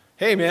this.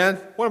 Hey man,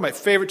 one of my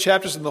favorite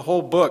chapters in the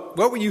whole book.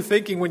 What were you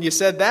thinking when you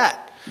said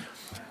that?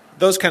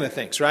 Those kind of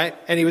things, right?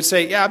 And he would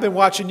say, yeah, I've been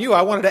watching you.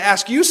 I wanted to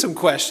ask you some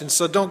questions,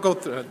 so don't go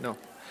through it. No.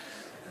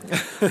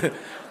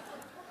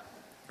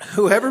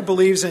 Whoever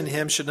believes in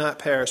him should not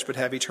perish, but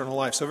have eternal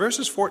life. So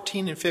verses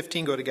 14 and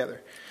 15 go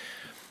together.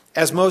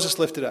 As Moses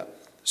lifted up,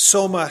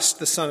 so must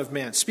the Son of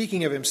Man,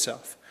 speaking of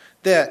himself,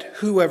 that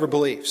whoever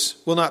believes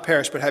will not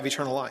perish, but have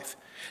eternal life.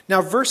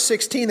 Now, verse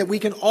 16 that we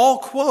can all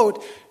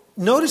quote,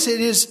 notice it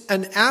is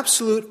an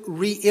absolute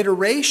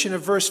reiteration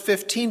of verse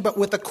 15, but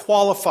with a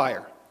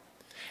qualifier.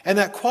 And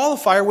that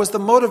qualifier was the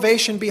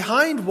motivation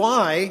behind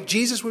why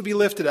Jesus would be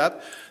lifted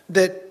up,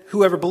 that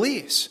whoever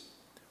believes.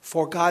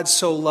 For God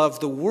so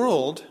loved the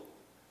world,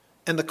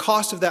 and the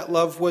cost of that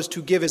love was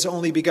to give his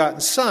only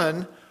begotten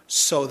Son,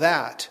 so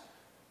that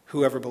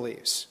whoever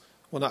believes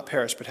will not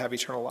perish but have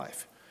eternal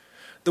life.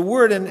 The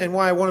word, and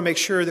why I want to make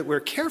sure that we're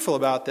careful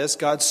about this,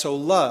 God so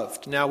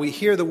loved. Now we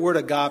hear the word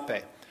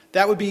agape.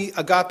 That would be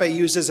agape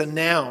used as a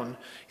noun.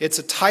 It's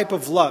a type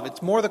of love.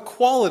 It's more the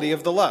quality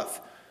of the love.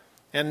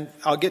 And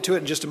I'll get to it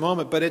in just a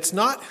moment, but it's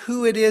not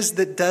who it is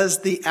that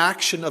does the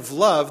action of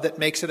love that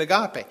makes it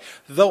agape.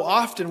 Though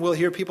often we'll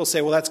hear people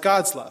say, well, that's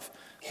God's love.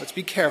 Let's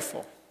be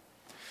careful.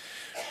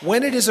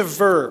 When it is a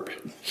verb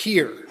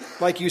here,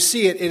 like you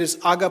see it, it is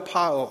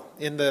agapao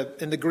in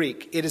the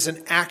Greek. It is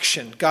an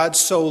action. God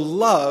so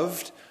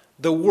loved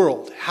the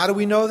world. How do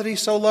we know that he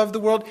so loved the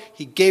world?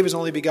 He gave his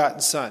only begotten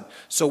Son.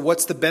 So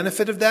what's the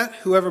benefit of that?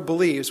 Whoever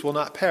believes will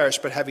not perish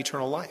but have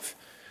eternal life.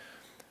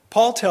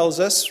 Paul tells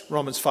us,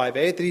 Romans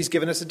 5:8, that he's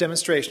given us a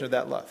demonstration of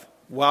that love.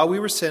 While we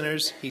were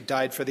sinners, he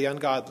died for the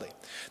ungodly.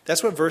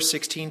 That's what verse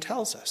 16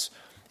 tells us.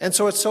 And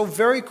so it's so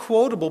very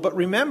quotable, but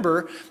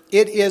remember,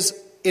 it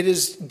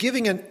is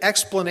giving an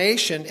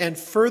explanation and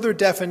further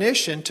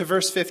definition to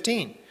verse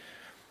 15.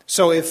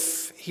 So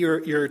if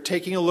you're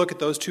taking a look at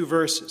those two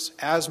verses,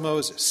 as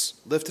Moses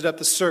lifted up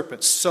the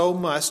serpent, so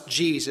must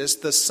Jesus,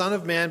 the Son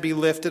of Man, be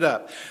lifted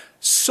up,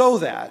 so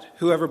that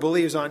whoever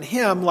believes on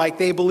him, like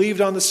they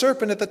believed on the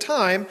serpent at the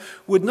time,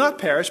 would not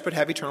perish but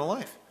have eternal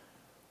life.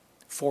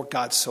 For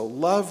God so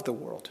loved the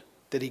world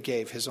that he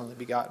gave his only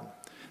begotten.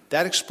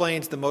 That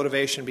explains the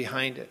motivation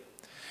behind it.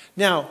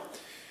 Now,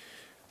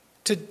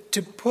 to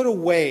put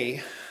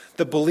away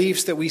the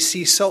beliefs that we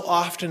see so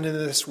often in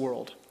this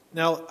world.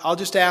 Now, I'll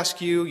just ask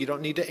you, you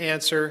don't need to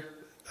answer,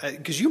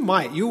 because you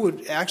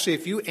would actually,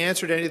 if you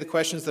answered any of the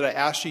questions that I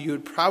asked you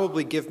would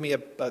probably give me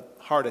a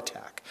heart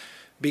attack.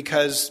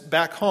 Because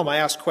back home, I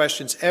ask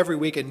questions every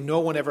week and no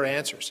one ever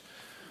answers.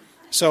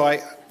 So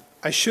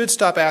I should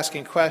stop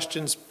asking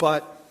questions,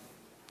 but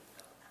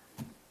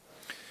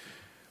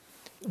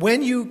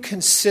when you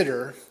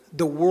consider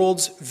the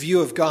world's view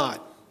of God,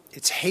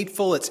 it's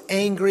hateful, it's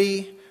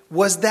angry.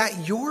 Was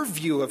that your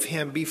view of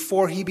him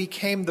before he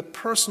became the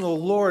personal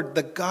Lord,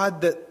 the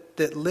God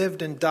that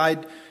lived and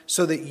died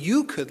so that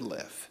you could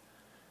live?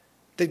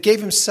 That gave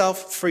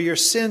himself for your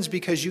sins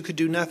because you could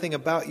do nothing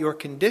about your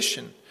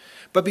condition.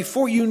 But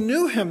before you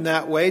knew him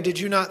that way, did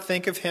you not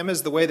think of him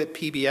as the way that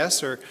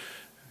PBS or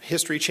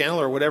History Channel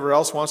or whatever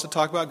else wants to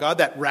talk about God?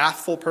 That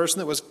wrathful person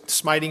that was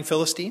smiting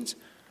Philistines?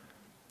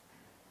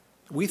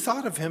 we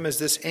thought of him as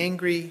this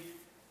angry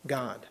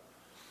God.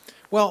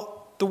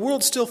 Well, the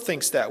world still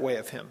thinks that way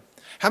of him.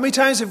 How many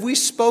times have we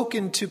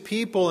spoken to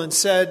people and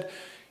said,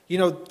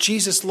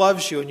 Jesus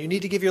loves you and you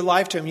need to give your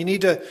life to him. You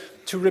need to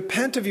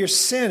repent of your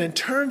sin and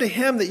turn to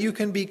him that you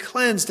can be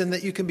cleansed and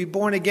that you can be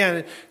born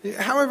again.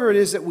 However it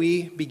is that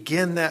we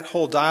begin that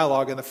whole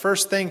dialogue. And the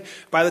first thing,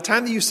 by the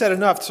time that you've said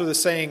enough, sort of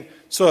saying,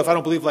 so if I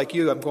don't believe like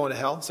you, I'm going to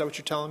hell. Is that what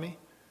you're telling me?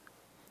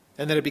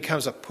 And then it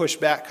becomes a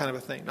pushback kind of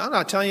a thing. No, I'm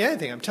not telling you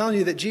anything. I'm telling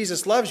you that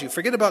Jesus loves you.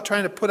 Forget about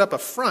trying to put up a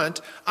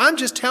front. I'm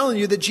just telling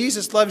you that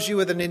Jesus loves you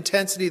with an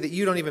intensity that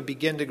you don't even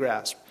begin to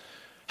grasp.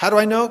 How do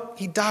I know?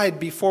 He died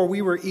before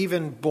we were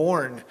even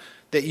born,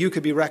 that you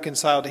could be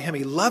reconciled to him.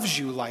 He loves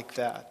you like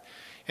that.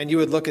 And you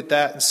would look at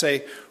that and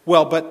say,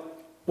 well,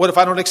 but what if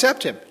I don't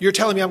accept him? You're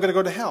telling me I'm going to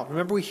go to hell.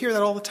 Remember, we hear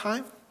that all the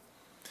time?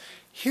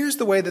 Here's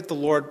the way that the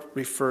Lord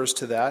refers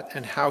to that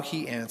and how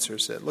he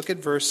answers it. Look at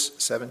verse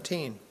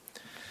 17.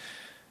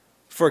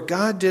 For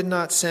God did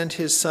not send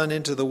his Son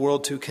into the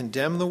world to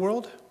condemn the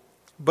world,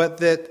 but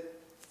that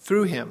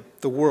through him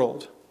the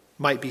world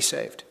might be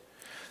saved.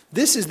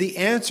 This is the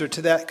answer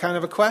to that kind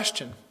of a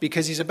question,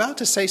 because he's about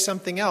to say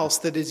something else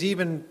that is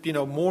even,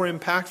 more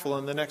impactful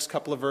in the next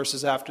couple of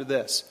verses after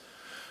this.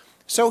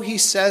 So he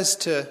says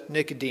to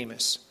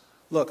Nicodemus,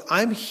 look,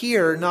 I'm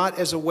here not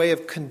as a way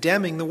of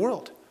condemning the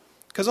world,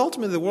 because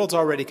ultimately the world's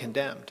already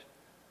condemned.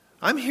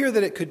 I'm here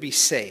that it could be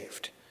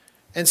saved.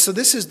 And so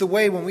this is the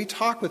way when we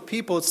talk with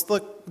people, it's,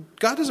 look,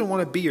 God doesn't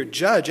want to be your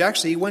judge.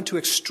 Actually, he went to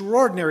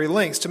extraordinary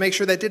lengths to make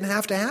sure that didn't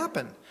have to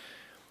happen.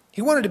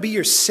 He wanted to be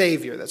your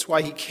Savior. That's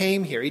why he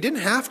came here. He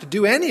didn't have to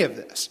do any of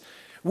this.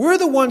 We're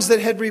the ones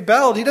that had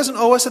rebelled. He doesn't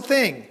owe us a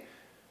thing.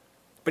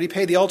 But he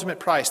paid the ultimate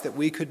price that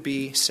we could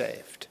be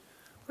saved.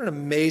 What an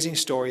amazing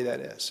story that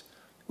is.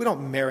 We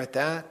don't merit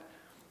that.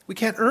 We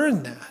can't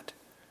earn that.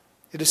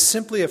 It is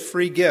simply a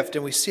free gift,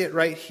 and we see it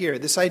right here.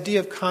 This idea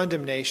of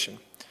condemnation.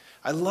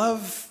 I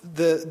love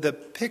the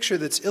picture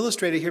that's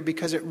illustrated here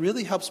because it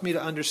really helps me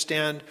to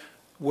understand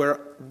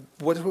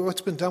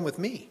what's been done with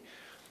me.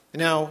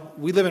 Now,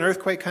 we live in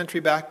earthquake country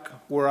back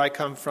where I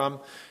come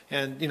from,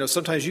 and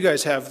sometimes you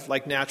guys have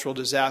like natural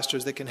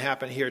disasters that can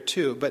happen here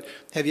too. But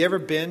have you ever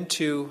been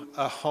to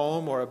a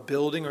home or a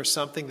building or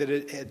something that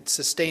it had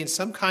sustained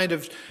some kind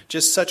of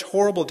just such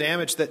horrible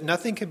damage that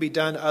nothing can be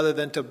done other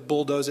than to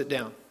bulldoze it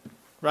down,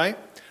 right?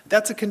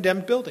 That's a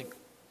condemned building.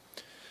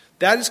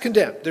 That is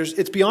condemned.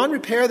 It's beyond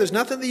repair. There's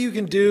nothing that you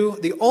can do.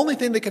 The only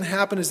thing that can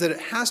happen is that it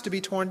has to be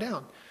torn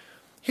down.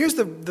 Here's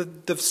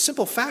the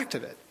simple fact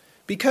of it.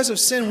 Because of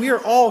sin, we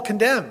are all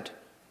condemned.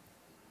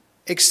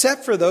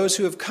 Except for those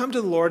who have come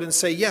to the Lord and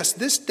say, yes,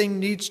 this thing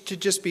needs to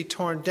just be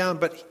torn down,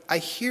 but I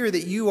hear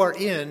that you are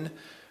in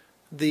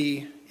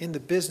the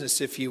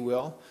business, if you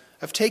will,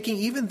 of taking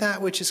even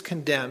that which is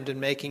condemned and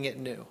making it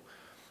new.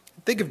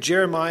 Think of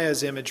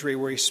Jeremiah's imagery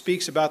where he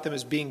speaks about them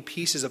as being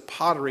pieces of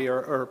pottery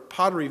or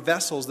pottery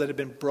vessels that have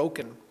been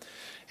broken.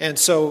 And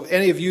so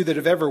any of you that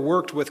have ever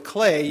worked with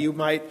clay, you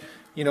might,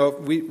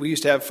 we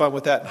used to have fun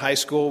with that in high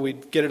school.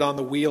 We'd get it on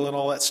the wheel and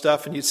all that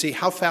stuff, and you'd see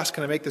how fast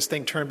can I make this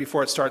thing turn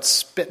before it starts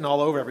spitting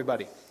all over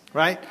everybody,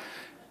 right?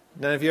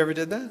 None of you ever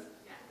did that?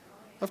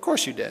 Of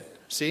course you did.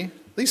 See?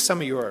 At least some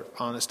of you are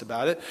honest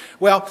about it.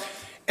 Well,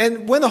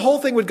 and when the whole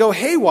thing would go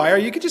haywire,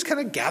 you could just kind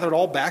of gather it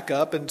all back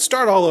up and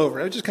start all over.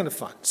 It was just kind of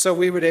fun. So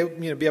we would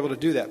be able to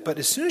do that. But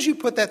as soon as you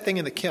put that thing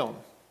in the kiln,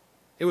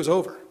 it was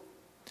over.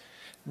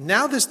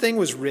 Now this thing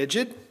was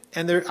rigid,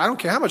 and I don't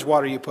care how much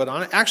water you put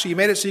on it. Actually, you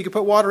made it so you could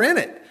put water in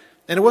it.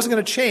 And it wasn't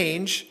going to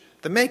change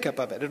the makeup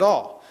of it at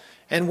all.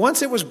 And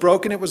once it was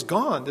broken, it was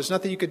gone. There's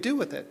nothing you could do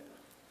with it.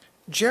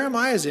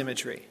 Jeremiah's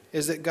imagery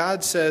is that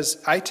God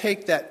says, I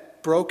take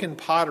that broken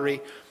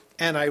pottery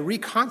and I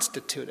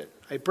reconstitute it.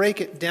 I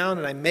break it down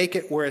and I make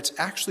it where it's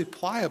actually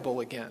pliable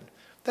again.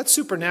 That's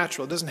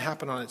supernatural. It doesn't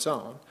happen on its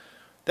own.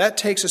 That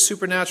takes a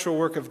supernatural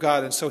work of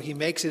God, and so he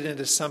makes it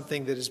into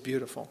something that is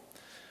beautiful.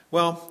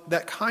 Well,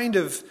 that kind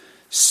of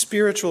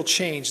spiritual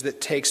change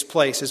that takes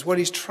place is what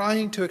he's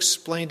trying to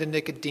explain to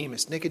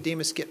Nicodemus.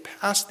 Nicodemus, get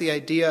past the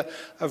idea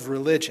of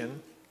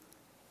religion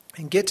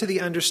and get to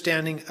the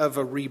understanding of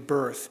a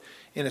rebirth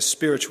in a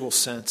spiritual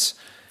sense.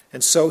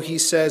 And so he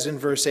says in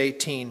verse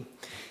 18,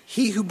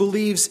 he who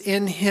believes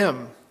in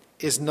him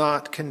is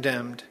not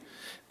condemned,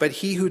 but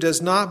he who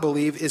does not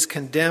believe is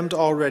condemned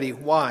already.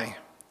 Why?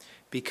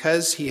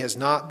 Because he has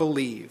not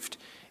believed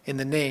in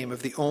the name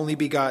of the only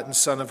begotten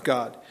Son of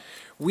God.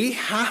 We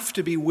have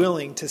to be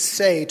willing to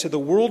say to the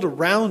world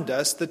around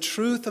us the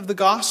truth of the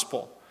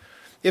gospel.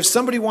 If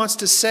somebody wants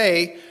to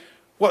say,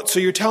 what, so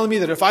you're telling me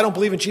that if I don't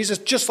believe in Jesus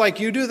just like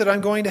you do, that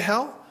I'm going to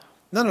hell?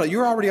 No,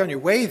 you're already on your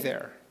way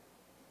there.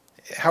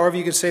 However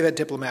you can say that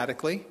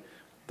diplomatically.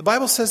 The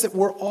Bible says that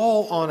we're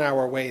all on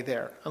our way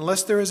there,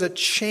 unless there is a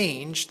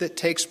change that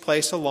takes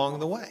place along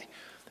the way.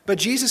 But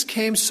Jesus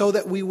came so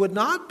that we would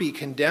not be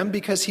condemned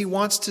because he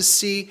wants to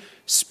see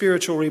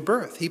spiritual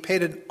rebirth. He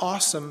paid an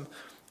awesome,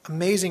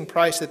 amazing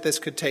price that this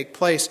could take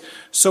place.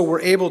 So we're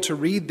able to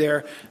read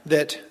there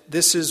that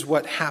this is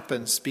what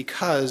happens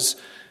because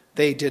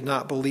they did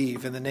not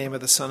believe in the name of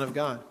the Son of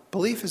God.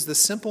 Belief is the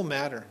simple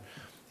matter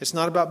It's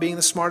not about being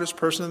the smartest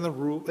person in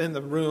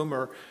the room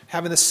or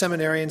having the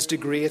seminarian's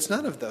degree. It's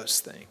none of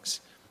those things.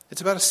 It's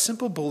about a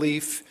simple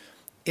belief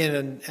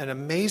in an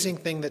amazing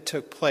thing that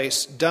took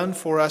place, done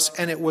for us,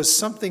 and it was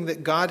something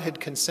that God had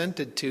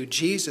consented to.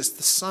 Jesus,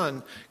 the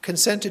Son,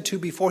 consented to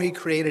before he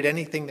created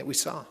anything that we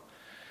saw.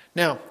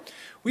 Now,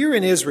 we were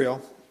in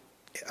Israel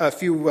a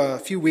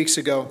few weeks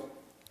ago,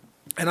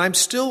 and I'm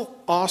still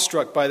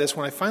awestruck by this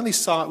when I finally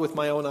saw it with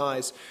my own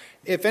eyes.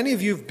 If any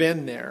of you have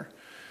been there,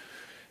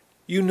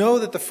 you know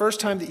that the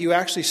first time that you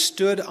actually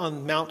stood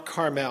on Mount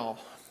Carmel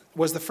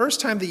was the first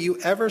time that you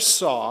ever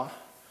saw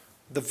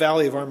the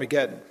Valley of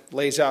Armageddon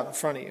lays out in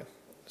front of you.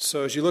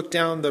 So as you look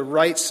down the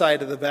right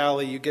side of the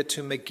valley, you get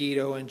to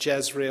Megiddo and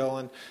Jezreel,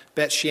 and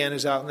Bet Shean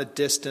is out in the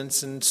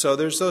distance. And so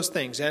there's those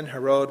things. En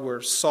Herod,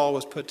 where Saul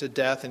was put to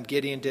death and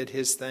Gideon did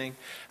his thing.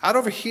 Out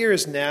over here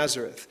is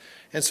Nazareth.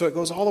 And so it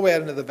goes all the way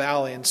out into the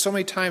valley. And so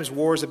many times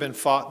wars have been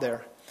fought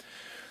there.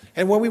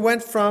 And when we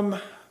went from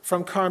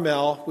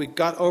Carmel, we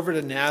got over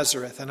to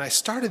Nazareth. And I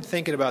started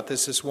thinking about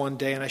this one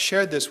day, and I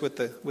shared this with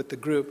the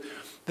group.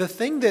 The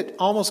thing that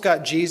almost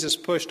got Jesus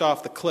pushed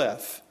off the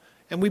cliff,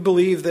 and we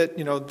believe that,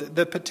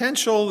 the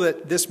potential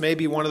that this may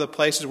be one of the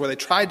places where they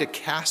tried to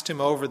cast him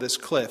over this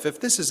cliff. If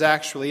this is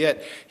actually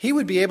it, he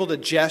would be able to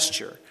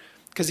gesture.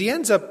 Because he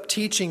ends up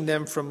teaching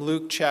them from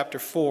Luke chapter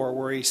 4,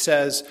 where he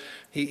says,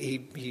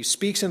 he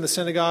speaks in the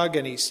synagogue,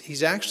 and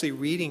he's actually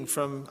reading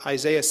from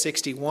Isaiah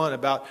 61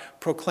 about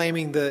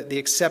proclaiming the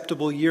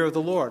acceptable year of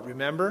the Lord.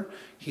 Remember?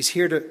 He's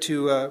here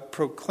to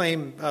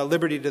proclaim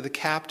liberty to the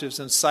captives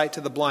and sight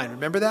to the blind.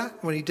 Remember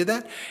that, when he did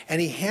that?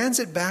 And he hands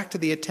it back to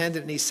the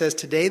attendant, and he says,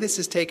 today this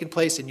has taken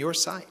place in your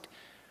sight.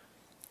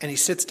 And he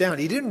sits down.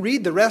 He didn't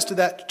read the rest of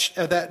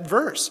that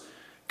verse,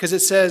 because it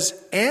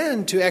says,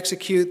 and to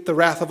execute the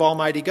wrath of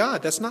Almighty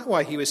God. That's not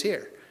why he was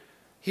here.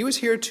 He was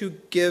here to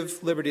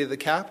give liberty to the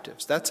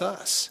captives. That's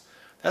us.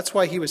 That's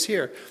why he was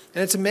here.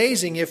 And it's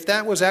amazing if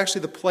that was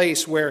actually the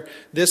place where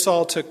this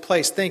all took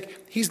place. Think,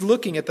 he's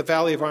looking at the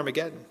Valley of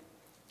Armageddon.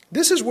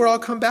 This is where I'll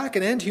come back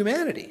and end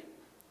humanity.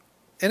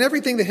 And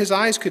everything that his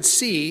eyes could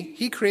see,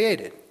 he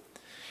created.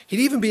 He'd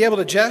even be able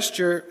to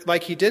gesture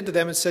like he did to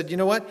them and said, you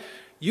know what?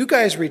 You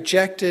guys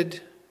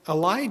rejected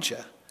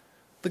Elijah,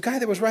 the guy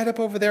that was right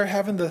up over there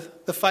having the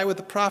fight with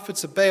the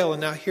prophets of Baal,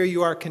 and now here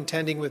you are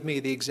contending with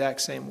me the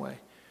exact same way.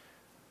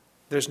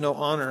 There's no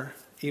honor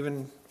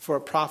even for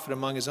a prophet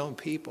among his own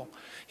people.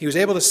 He was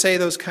able to say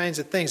those kinds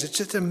of things. It's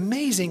just an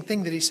amazing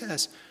thing that he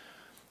says.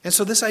 And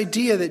so this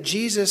idea that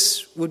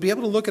Jesus would be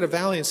able to look at a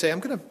valley and say,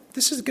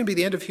 this is going to be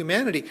the end of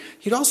humanity.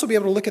 He'd also be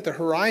able to look at the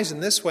horizon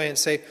this way and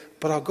say,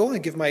 but I'll go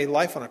and give my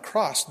life on a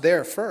cross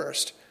there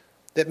first,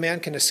 that man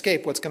can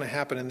escape what's going to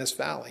happen in this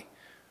valley.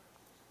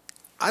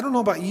 I don't know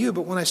about you,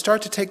 but when I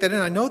start to take that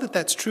in, I know that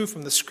that's true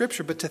from the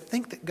Scripture, but to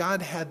think that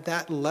God had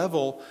that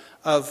level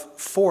of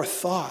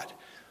forethought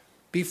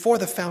before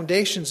the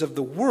foundations of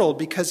the world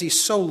because he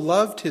so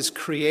loved his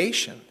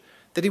creation,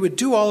 that he would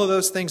do all of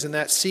those things in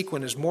that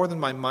sequence is more than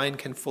my mind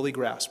can fully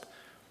grasp.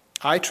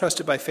 I trust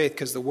it by faith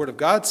because the Word of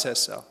God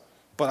says so,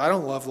 but I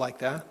don't love like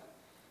that.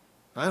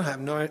 I have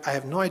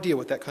no idea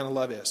what that kind of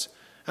love is.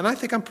 And I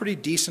think I'm pretty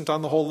decent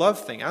on the whole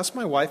love thing. Ask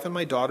my wife and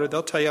my daughter,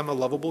 they'll tell you I'm a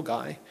lovable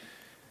guy.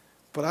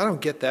 But I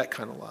don't get that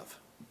kind of love.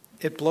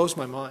 It blows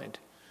my mind.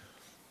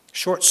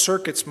 Short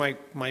circuits my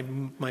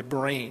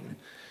brain.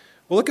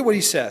 Well, look at what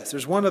he says.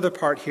 There's one other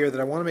part here that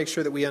I want to make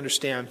sure that we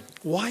understand.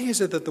 Why is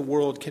it that the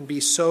world can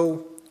be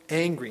so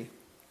angry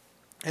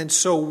and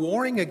so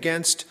warring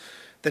against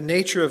the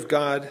nature of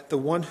God, the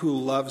one who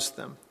loves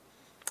them?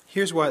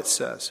 Here's what it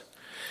says.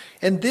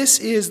 And this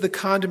is the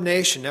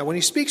condemnation. Now, when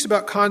he speaks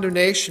about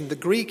condemnation, the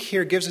Greek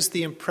here gives us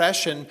the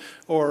impression,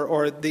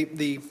 or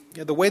the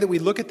way that we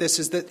look at this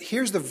is that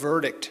here's the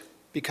verdict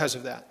because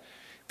of that.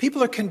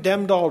 People are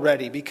condemned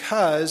already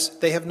because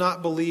they have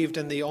not believed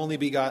in the only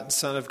begotten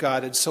Son of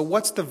God. And so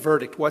what's the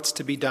verdict? What's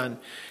to be done?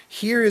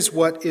 Here is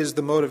what is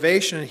the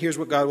motivation, and here's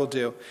what God will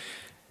do.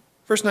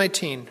 Verse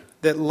 19,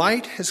 that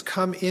light has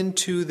come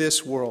into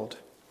this world,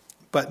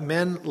 but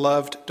men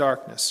loved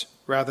darkness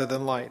rather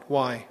than light.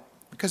 Why?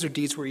 Because their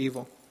deeds were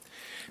evil.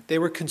 They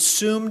were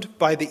consumed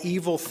by the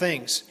evil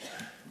things.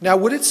 Now,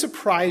 would it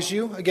surprise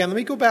you? Again, let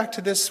me go back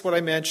to this, what I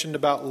mentioned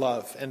about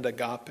love and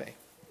agape.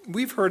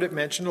 We've heard it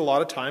mentioned a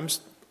lot of times,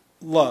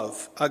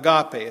 love,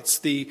 agape. It's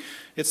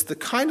the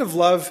kind of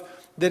love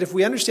that if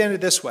we understand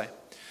it this way,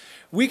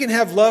 we can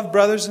have love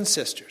brothers and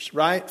sisters,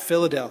 right?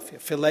 Philadelphia,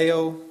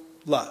 phileo,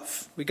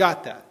 love. We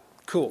got that.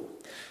 Cool.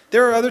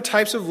 There are other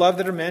types of love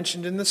that are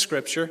mentioned in the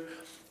Scripture,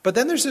 but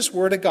then there's this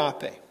word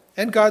agape.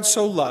 And God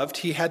so loved,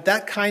 he had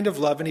that kind of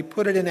love, and he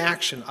put it in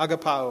action,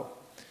 agapao.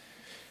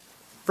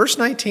 Verse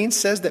 19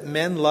 says that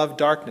men love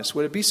darkness.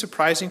 Would it be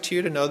surprising to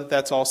you to know that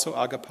that's also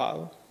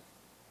agapao?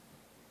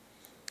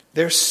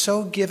 They're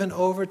so given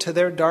over to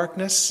their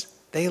darkness,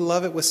 they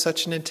love it with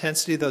such an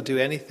intensity, they'll do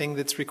anything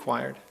that's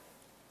required.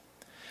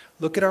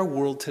 Look at our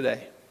world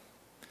today.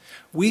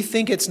 We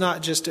think it's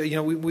not just,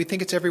 we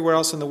think it's everywhere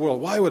else in the world.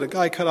 Why would a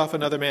guy cut off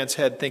another man's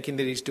head thinking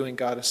that he's doing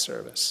God a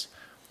service?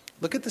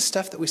 Look at the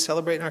stuff that we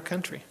celebrate in our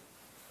country.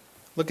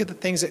 Look at the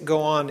things that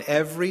go on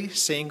every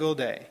single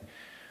day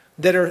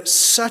that are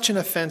such an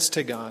offense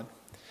to God.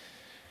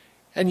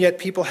 And yet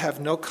people have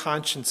no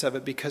conscience of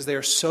it because they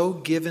are so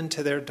given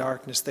to their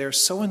darkness. They are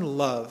so in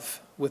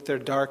love with their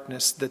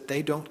darkness that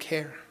they don't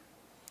care.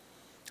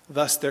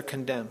 Thus they're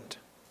condemned.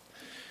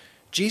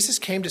 Jesus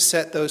came to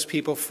set those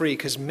people free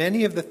because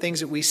many of the things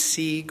that we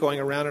see going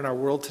around in our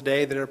world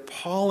today that are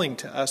appalling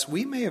to us,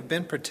 we may have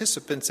been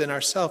participants in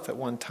ourselves at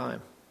one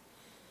time.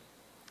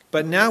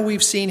 But now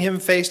we've seen him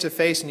face to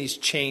face and he's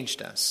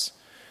changed us.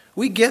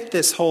 We get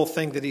this whole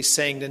thing that he's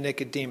saying to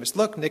Nicodemus.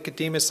 Look,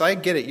 Nicodemus, I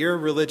get it. You're a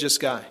religious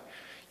guy.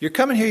 You're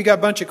coming here, you got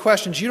a bunch of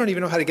questions. You don't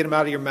even know how to get them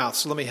out of your mouth,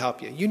 so let me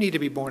help you. You need to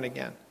be born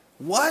again.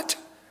 What?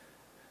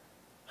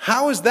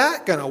 How is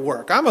that going to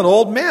work? I'm an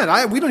old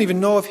man. We don't even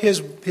know if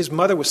his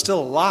mother was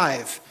still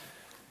alive.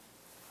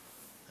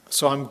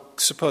 So I'm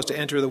supposed to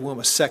enter the womb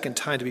a second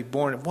time to be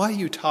born. What are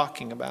you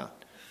talking about?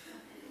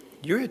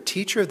 You're a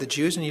teacher of the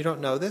Jews and you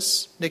don't know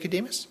this,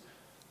 Nicodemus?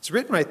 It's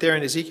written right there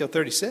in Ezekiel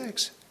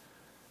 36.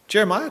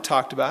 Jeremiah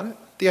talked about it.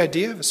 The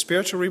idea of a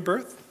spiritual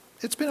rebirth.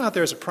 It's been out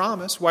there as a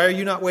promise. Why are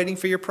you not waiting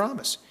for your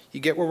promise? You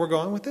get where we're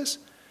going with this?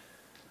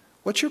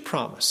 What's your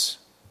promise?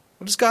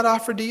 What has God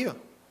offered to you?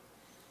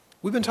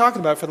 We've been talking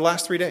about it for the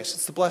last 3 days.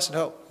 It's the blessed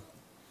hope.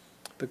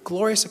 The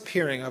glorious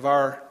appearing of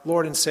our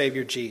Lord and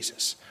Savior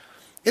Jesus.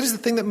 It is the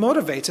thing that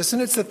motivates us,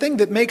 and it's the thing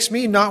that makes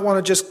me not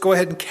want to just go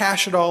ahead and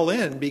cash it all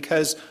in,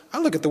 because I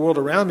look at the world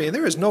around me and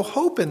there is no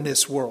hope in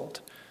this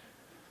world.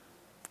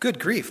 Good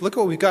grief, look at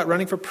what we've got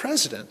running for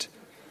president.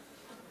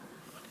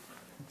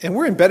 And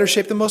we're in better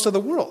shape than most of the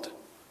world.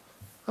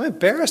 I'm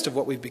embarrassed of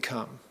what we've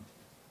become.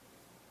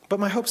 But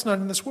my hope's not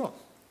in this world.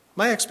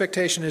 My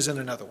expectation is in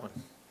another one.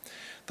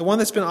 The one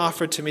that's been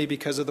offered to me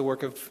because of the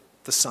work of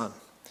the Son.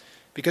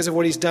 Because of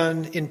what he's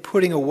done in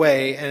putting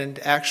away and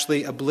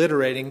actually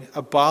obliterating,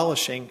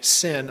 abolishing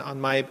sin on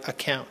my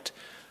account.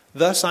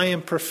 Thus I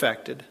am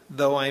perfected,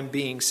 though I am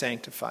being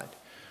sanctified.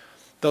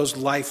 Those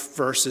life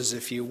verses,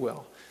 if you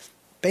will.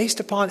 Based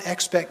upon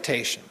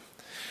expectation.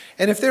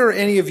 And if there are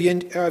any of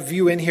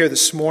you in here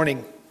this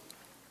morning,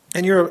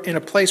 and you're in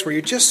a place where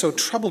you're just so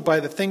troubled by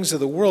the things of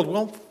the world,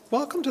 well,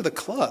 welcome to the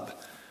club.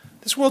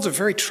 This world's a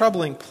very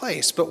troubling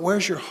place, but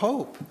where's your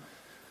hope?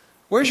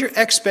 Where's your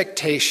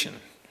expectation?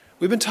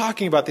 We've been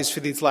talking about these for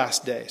these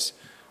last days.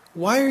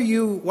 Why are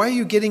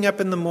you getting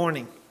up in the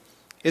morning?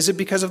 Is it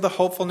because of the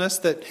hopefulness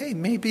that, hey,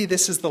 maybe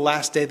this is the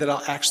last day that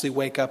I'll actually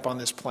wake up on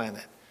this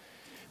planet?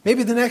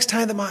 Maybe the next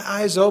time that my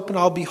eyes open,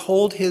 I'll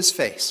behold his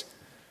face.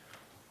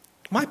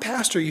 My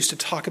pastor used to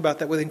talk about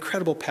that with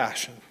incredible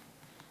passion.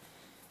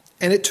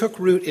 And it took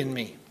root in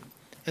me.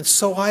 And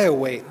so I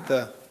await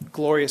the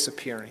glorious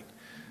appearing.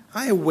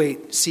 I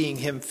await seeing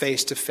him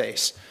face to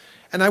face.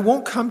 And I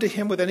won't come to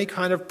him with any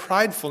kind of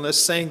pridefulness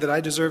saying that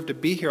I deserve to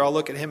be here. I'll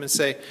look at him and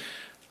say,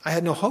 I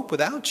had no hope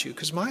without you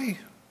because my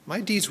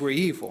deeds were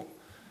evil.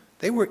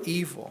 They were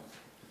evil,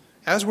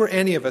 as were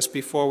any of us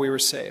before we were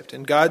saved.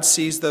 And God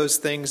sees those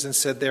things and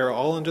said, they're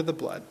all under the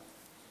blood,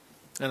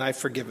 and I've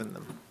forgiven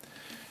them.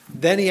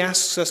 Then he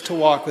asks us to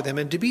walk with him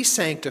and to be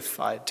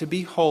sanctified, to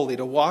be holy,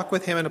 to walk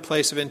with him in a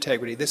place of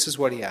integrity. This is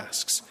what he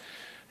asks.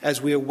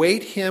 As we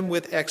await him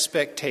with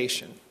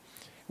expectation,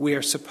 we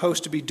are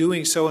supposed to be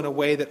doing so in a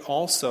way that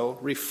also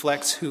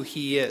reflects who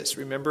he is.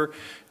 Remember,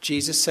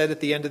 Jesus said at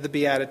the end of the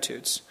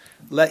Beatitudes,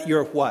 let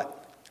your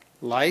what?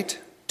 Light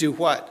do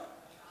what?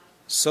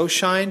 So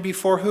shine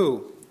before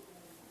who?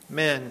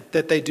 Men,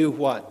 that they do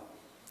what?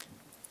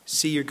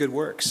 See your good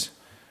works.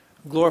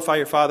 Glorify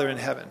your Father in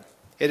heaven.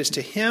 It is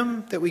to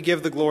him that we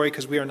give the glory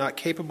because we are not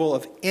capable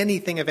of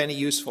anything of any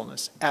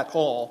usefulness at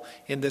all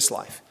in this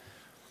life.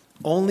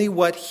 Only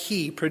what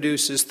he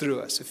produces through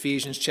us.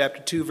 Ephesians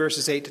chapter 2,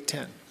 verses 8 to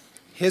 10.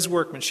 His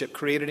workmanship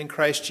created in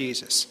Christ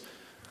Jesus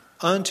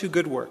unto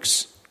good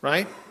works,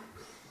 right?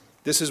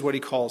 This is what he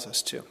calls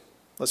us to.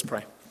 Let's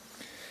pray.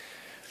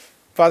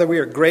 Father, we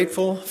are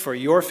grateful for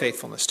your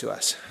faithfulness to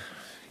us.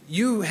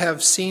 You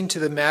have seen to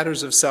the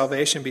matters of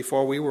salvation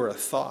before we were a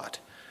thought.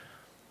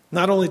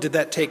 Not only did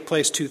that take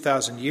place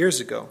 2,000 years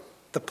ago,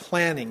 the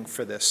planning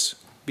for this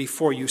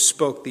before you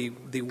spoke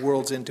the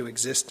worlds into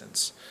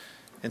existence.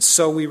 And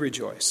so we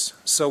rejoice.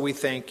 So we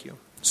thank you.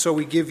 So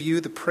we give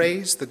you the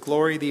praise, the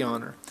glory, the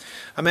honor.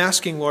 I'm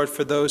asking, Lord,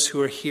 for those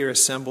who are here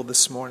assembled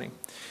this morning,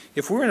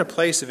 if we're in a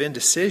place of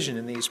indecision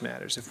in these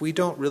matters, if we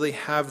don't really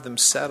have them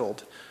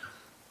settled,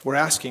 we're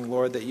asking,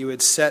 Lord, that you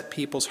would set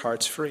people's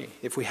hearts free.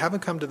 If we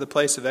haven't come to the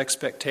place of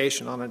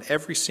expectation on an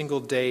every single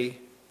day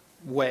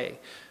way,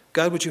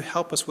 God, would you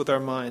help us with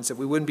our minds that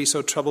we wouldn't be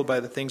so troubled by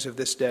the things of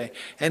this day?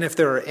 And if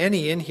there are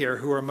any in here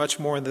who are much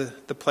more in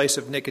the place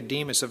of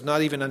Nicodemus, of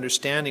not even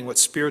understanding what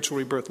spiritual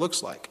rebirth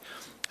looks like,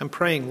 I'm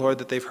praying, Lord,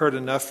 that they've heard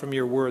enough from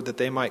your word that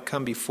they might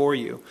come before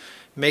you,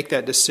 make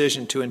that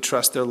decision to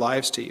entrust their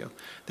lives to you.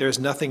 There is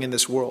nothing in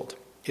this world.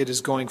 It is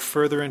going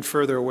further and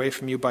further away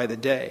from you by the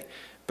day,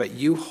 but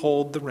you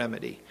hold the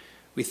remedy.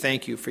 We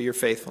thank you for your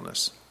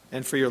faithfulness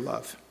and for your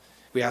love.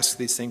 We ask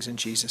these things in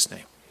Jesus'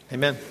 name.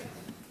 Amen.